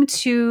trying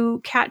to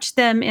catch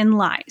them in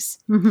lies.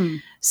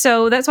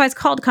 So that's why it's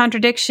called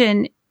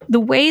Contradiction. The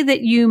way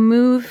that you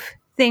move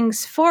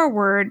things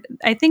forward,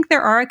 I think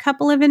there are a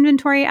couple of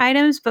inventory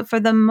items, but for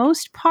the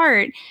most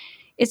part,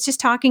 it's just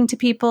talking to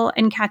people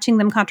and catching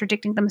them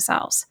contradicting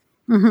themselves.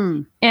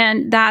 And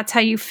that's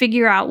how you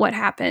figure out what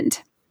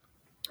happened.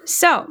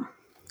 So,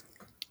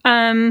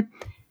 I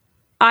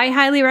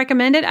highly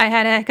recommend it. I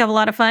had a heck of a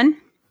lot of fun.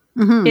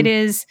 It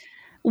is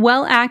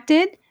well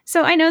acted.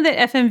 So I know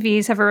that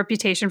FMVs have a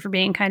reputation for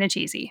being kind of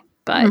cheesy,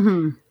 but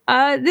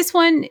this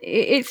one,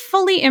 it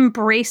fully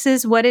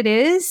embraces what it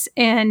is,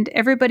 and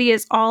everybody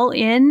is all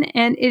in,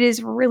 and it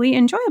is really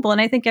enjoyable.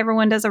 And I think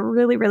everyone does a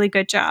really, really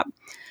good job.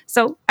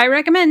 So I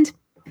recommend.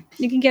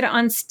 You can get it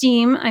on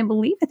Steam, I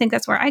believe. I think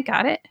that's where I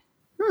got it.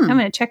 I'm going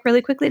to check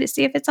really quickly to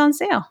see if it's on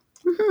sale.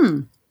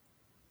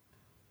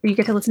 You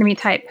get to listen to me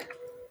type.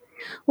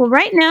 Well,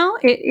 right now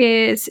it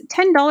is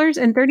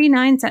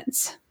 $10.39.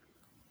 That's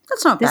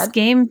not bad. This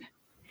game.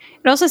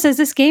 It also says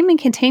this game may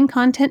contain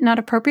content not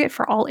appropriate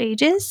for all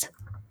ages.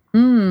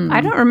 I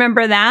don't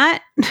remember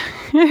that. I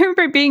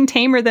remember it being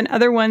tamer than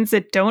other ones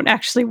that don't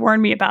actually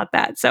warn me about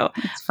that. So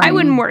I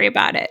wouldn't worry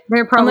about it.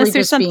 They're probably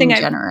just being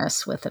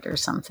generous with it or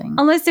something.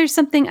 Unless there's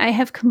something I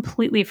have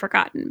completely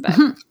forgotten. But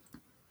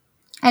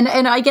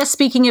And I guess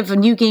speaking of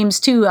new games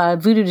too,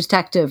 Voodoo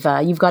Detective,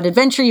 you've got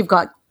adventure, you've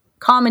got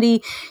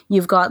comedy,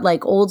 you've got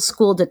like old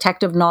school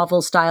detective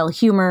novel style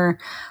humor.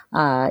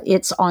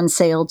 It's on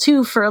sale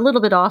too for a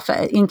little bit off.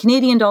 In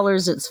Canadian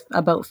dollars, it's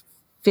about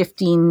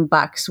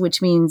 $15,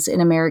 which means in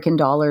American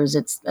dollars,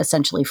 it's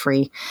essentially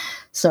free.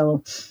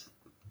 So,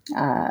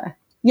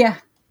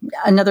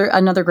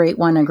 another great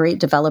one, a great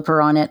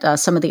developer on it.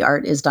 Some of the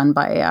art is done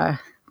by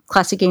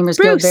Classic Gamers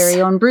Guild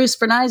very own Bruce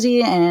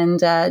Bernizzi,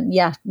 and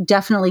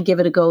definitely give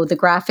it a go. The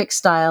graphic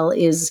style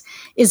is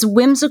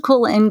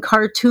whimsical and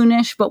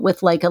cartoonish, but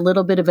with like a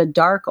little bit of a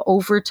dark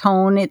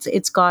overtone.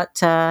 It's got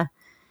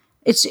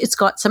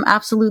some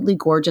absolutely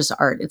gorgeous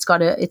art. It's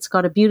got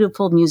a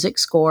beautiful music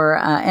score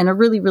and a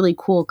really, really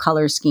cool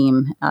color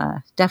scheme.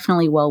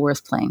 Definitely well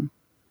worth playing.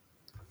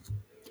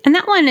 And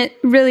that one, it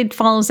really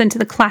falls into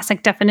the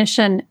classic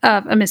definition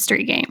of a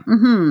mystery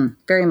game.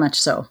 Very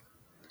much so.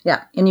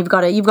 Yeah, and you've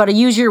got to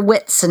use your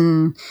wits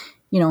and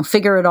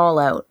figure it all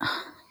out.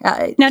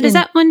 Now, does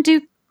that one do?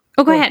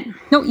 Oh, go ahead.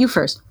 No, you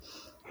first.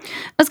 I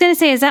was going to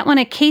say, is that one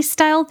a case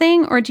style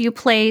thing, or do you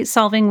play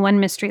solving one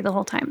mystery the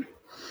whole time?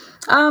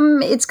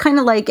 It's kind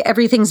of like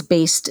everything's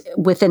based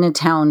within a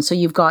town. So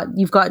you've got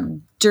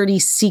dirty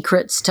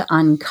secrets to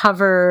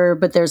uncover,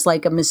 but there's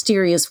like a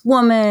mysterious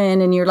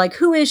woman and you're like,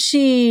 who is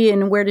she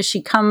and where does she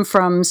come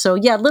from? So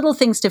yeah, little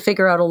things to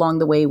figure out along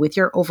the way with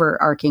your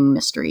overarching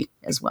mystery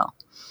as well.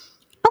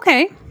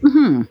 Okay.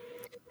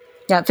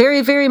 Yeah,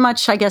 very, very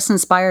much, I guess,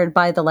 inspired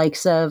by the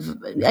likes of,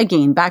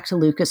 again, back to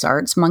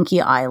LucasArts, Monkey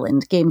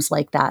Island, games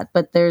like that.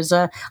 But there's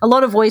a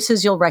lot of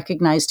voices you'll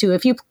recognize, too.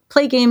 If you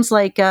play games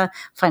like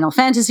Final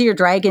Fantasy or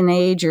Dragon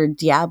Age or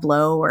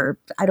Diablo or,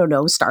 I don't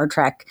know, Star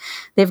Trek,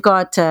 they've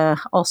got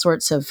all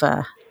sorts of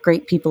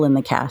great people in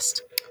the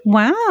cast.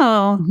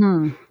 Wow.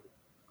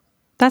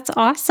 That's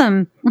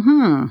awesome.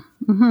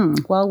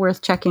 Well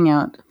worth checking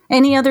out.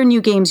 Any other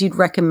new games you'd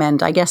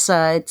recommend? I guess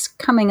it's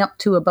coming up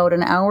to about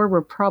an hour. We're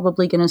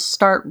probably going to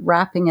start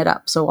wrapping it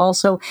up. So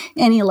also,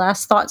 any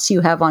last thoughts you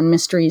have on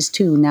Mysteries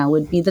 2, now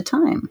would be the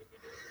time.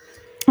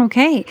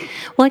 Okay.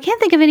 Well, I can't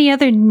think of any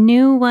other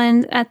new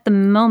ones at the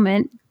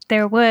moment.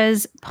 there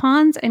was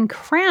Pawns and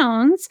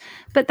Crowns,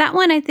 but that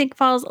one I think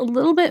falls a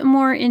little bit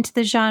more into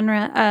the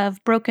genre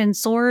of Broken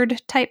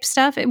Sword type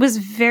stuff. It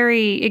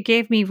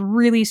gave me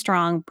really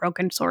strong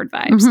Broken Sword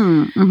vibes.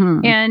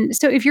 And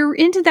so if you're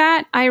into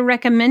that, I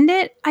recommend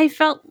it. I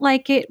felt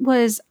like it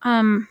was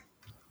a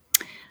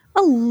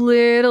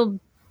little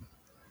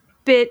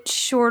bit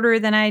shorter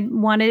than I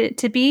wanted it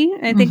to be.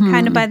 I think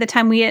kind of by the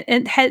time we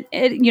hit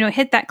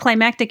that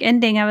climactic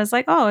ending, I was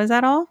like, oh, is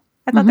that all?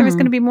 I thought there was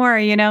going to be more,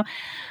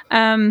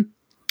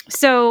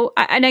 So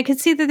I could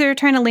see that they're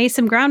trying to lay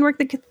some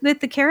groundwork with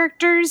the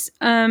characters.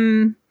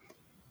 And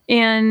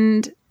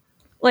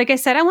like I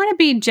said, I want to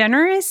be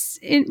generous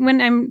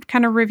when I'm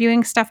kind of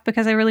reviewing stuff,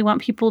 because I really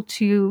want people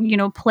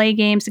to, play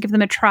games, to give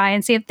them a try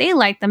and see if they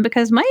like them.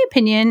 Because my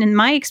opinion and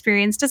my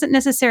experience doesn't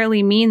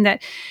necessarily mean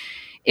that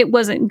it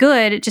wasn't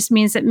good. It just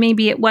means that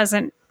maybe it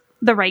wasn't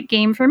the right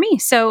game for me.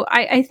 So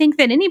I think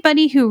that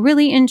anybody who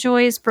really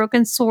enjoys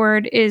Broken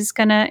Sword is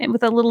gonna,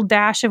 with a little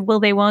dash of will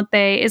they, won't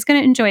they, is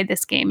gonna enjoy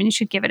this game, and you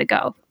should give it a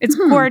go. It's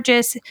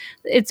gorgeous.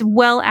 It's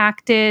well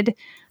acted.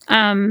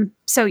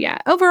 So yeah,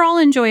 overall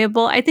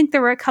enjoyable. I think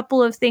there were a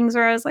couple of things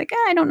where I was like,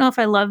 I don't know if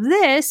I love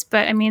this,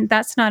 but I mean,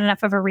 that's not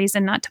enough of a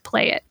reason not to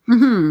play it.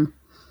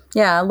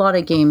 Yeah, a lot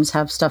of games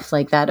have stuff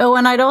like that. Oh,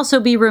 and I'd also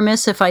be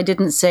remiss if I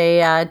didn't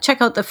say, check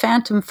out the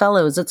Phantom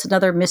Fellows. It's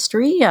another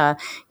mystery.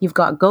 You've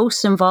got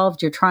ghosts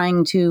involved. You're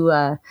trying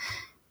to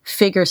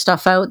figure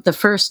stuff out. The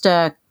first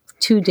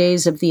 2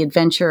 days of the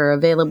adventure are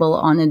available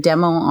on a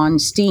demo on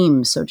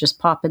Steam. So just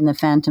pop in the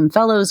Phantom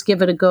Fellows,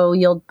 give it a go.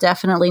 You'll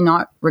definitely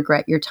not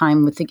regret your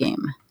time with the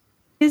game.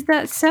 Is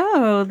that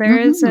so? There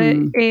is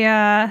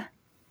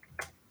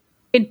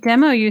a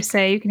demo, you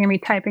say. You can hear me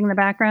typing in the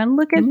background.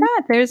 Look at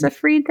that. There's a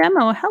free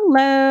demo.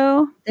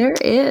 Hello. There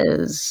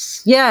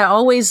is. Yeah,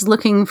 always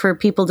looking for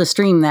people to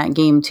stream that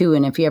game too.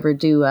 And if you ever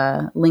do,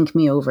 link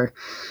me over.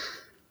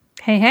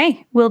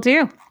 Hey, will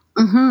do.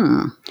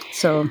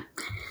 So,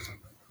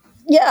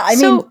 yeah, I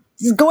mean,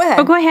 go ahead.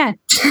 Oh, go ahead.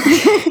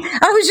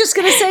 I was just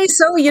going to say,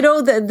 so,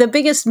 the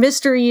biggest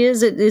mystery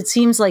is, it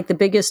seems like the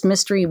biggest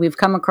mystery we've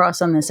come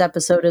across on this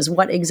episode is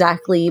what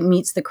exactly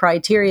meets the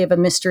criteria of a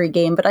mystery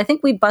game. But I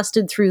think we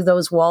busted through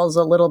those walls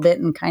a little bit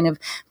and kind of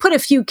put a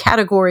few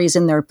categories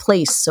in their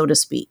place, so to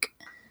speak.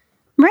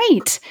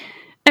 Right.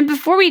 And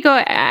before we go,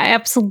 I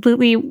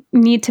absolutely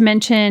need to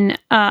mention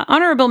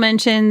honorable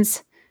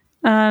mentions.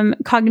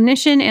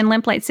 Cognition and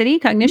Lamplight City.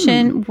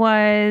 Cognition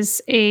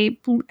was I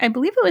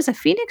believe it was a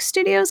Phoenix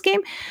Studios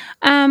game.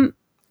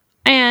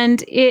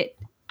 And it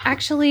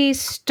actually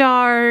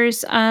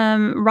stars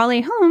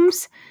Raleigh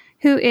Holmes,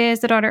 who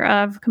is the daughter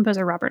of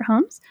composer Robert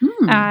Holmes,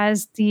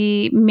 as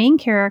the main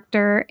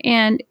character.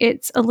 And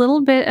it's a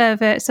little bit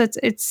of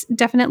it's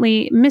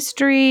definitely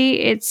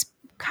mystery. It's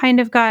kind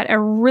of got a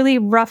really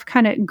rough,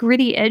 kind of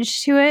gritty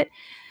edge to it.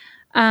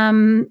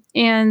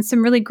 And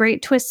some really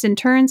great twists and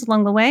turns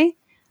along the way.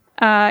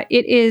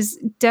 It is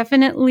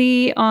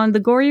definitely on the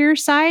gorier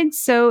side.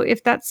 So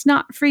if that's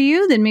not for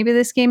you, then maybe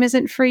this game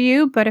isn't for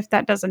you. But if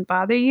that doesn't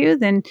bother you,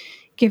 then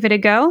give it a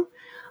go.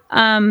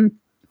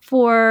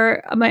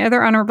 For my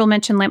other honorable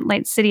mention,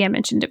 Lamplight City, I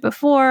mentioned it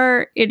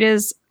before. It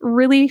is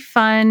really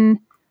fun,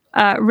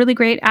 really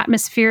great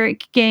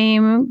atmospheric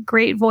game,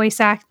 great voice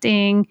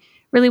acting,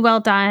 really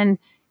well done,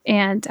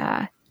 and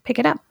pick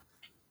it up.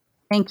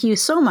 Thank you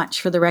so much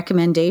for the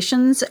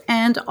recommendations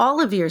and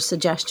all of your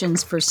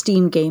suggestions for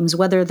Steam games,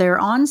 whether they're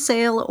on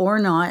sale or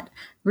not.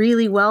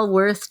 Really well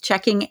worth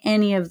checking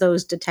any of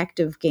those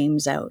detective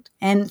games out.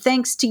 And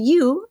thanks to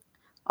you,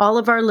 all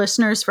of our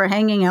listeners, for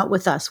hanging out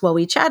with us while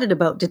we chatted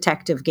about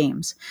detective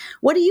games.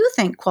 What do you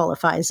think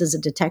qualifies as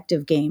a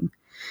detective game?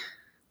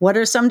 What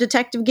are some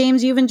detective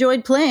games you've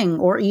enjoyed playing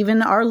or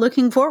even are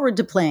looking forward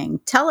to playing?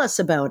 Tell us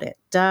about it.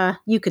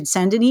 You could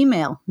send an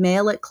email,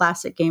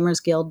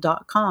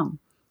 mail@classicgamersguild.com.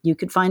 You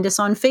could find us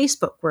on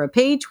Facebook. We're a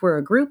page, we're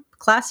a group,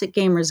 Classic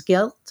Gamers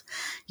Guild.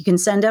 You can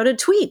send out a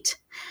tweet.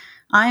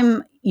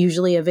 I'm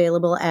usually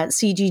available at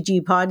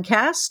CGG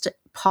Podcast.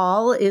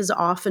 Paul is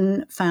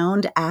often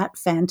found at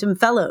Phantom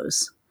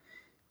Fellows.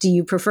 Do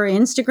you prefer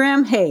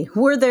Instagram? Hey,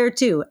 we're there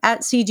too,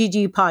 at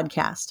CGG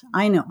Podcast.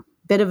 I know,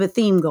 bit of a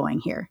theme going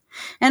here.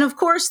 And of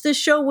course, this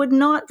show would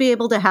not be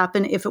able to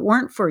happen if it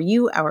weren't for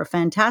you, our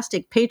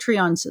fantastic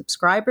Patreon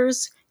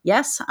subscribers.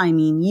 Yes, I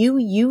mean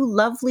you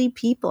lovely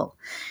people.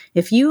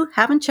 If you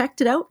haven't checked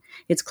it out,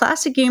 it's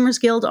Classic Gamers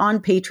Guild on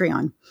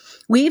Patreon.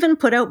 We even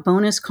put out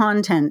bonus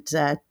content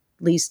at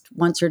least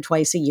once or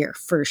twice a year,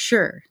 for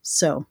sure.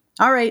 So,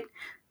 all right,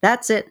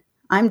 that's it.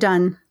 I'm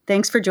done.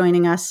 Thanks for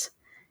joining us,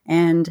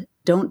 and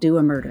don't do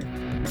a murder.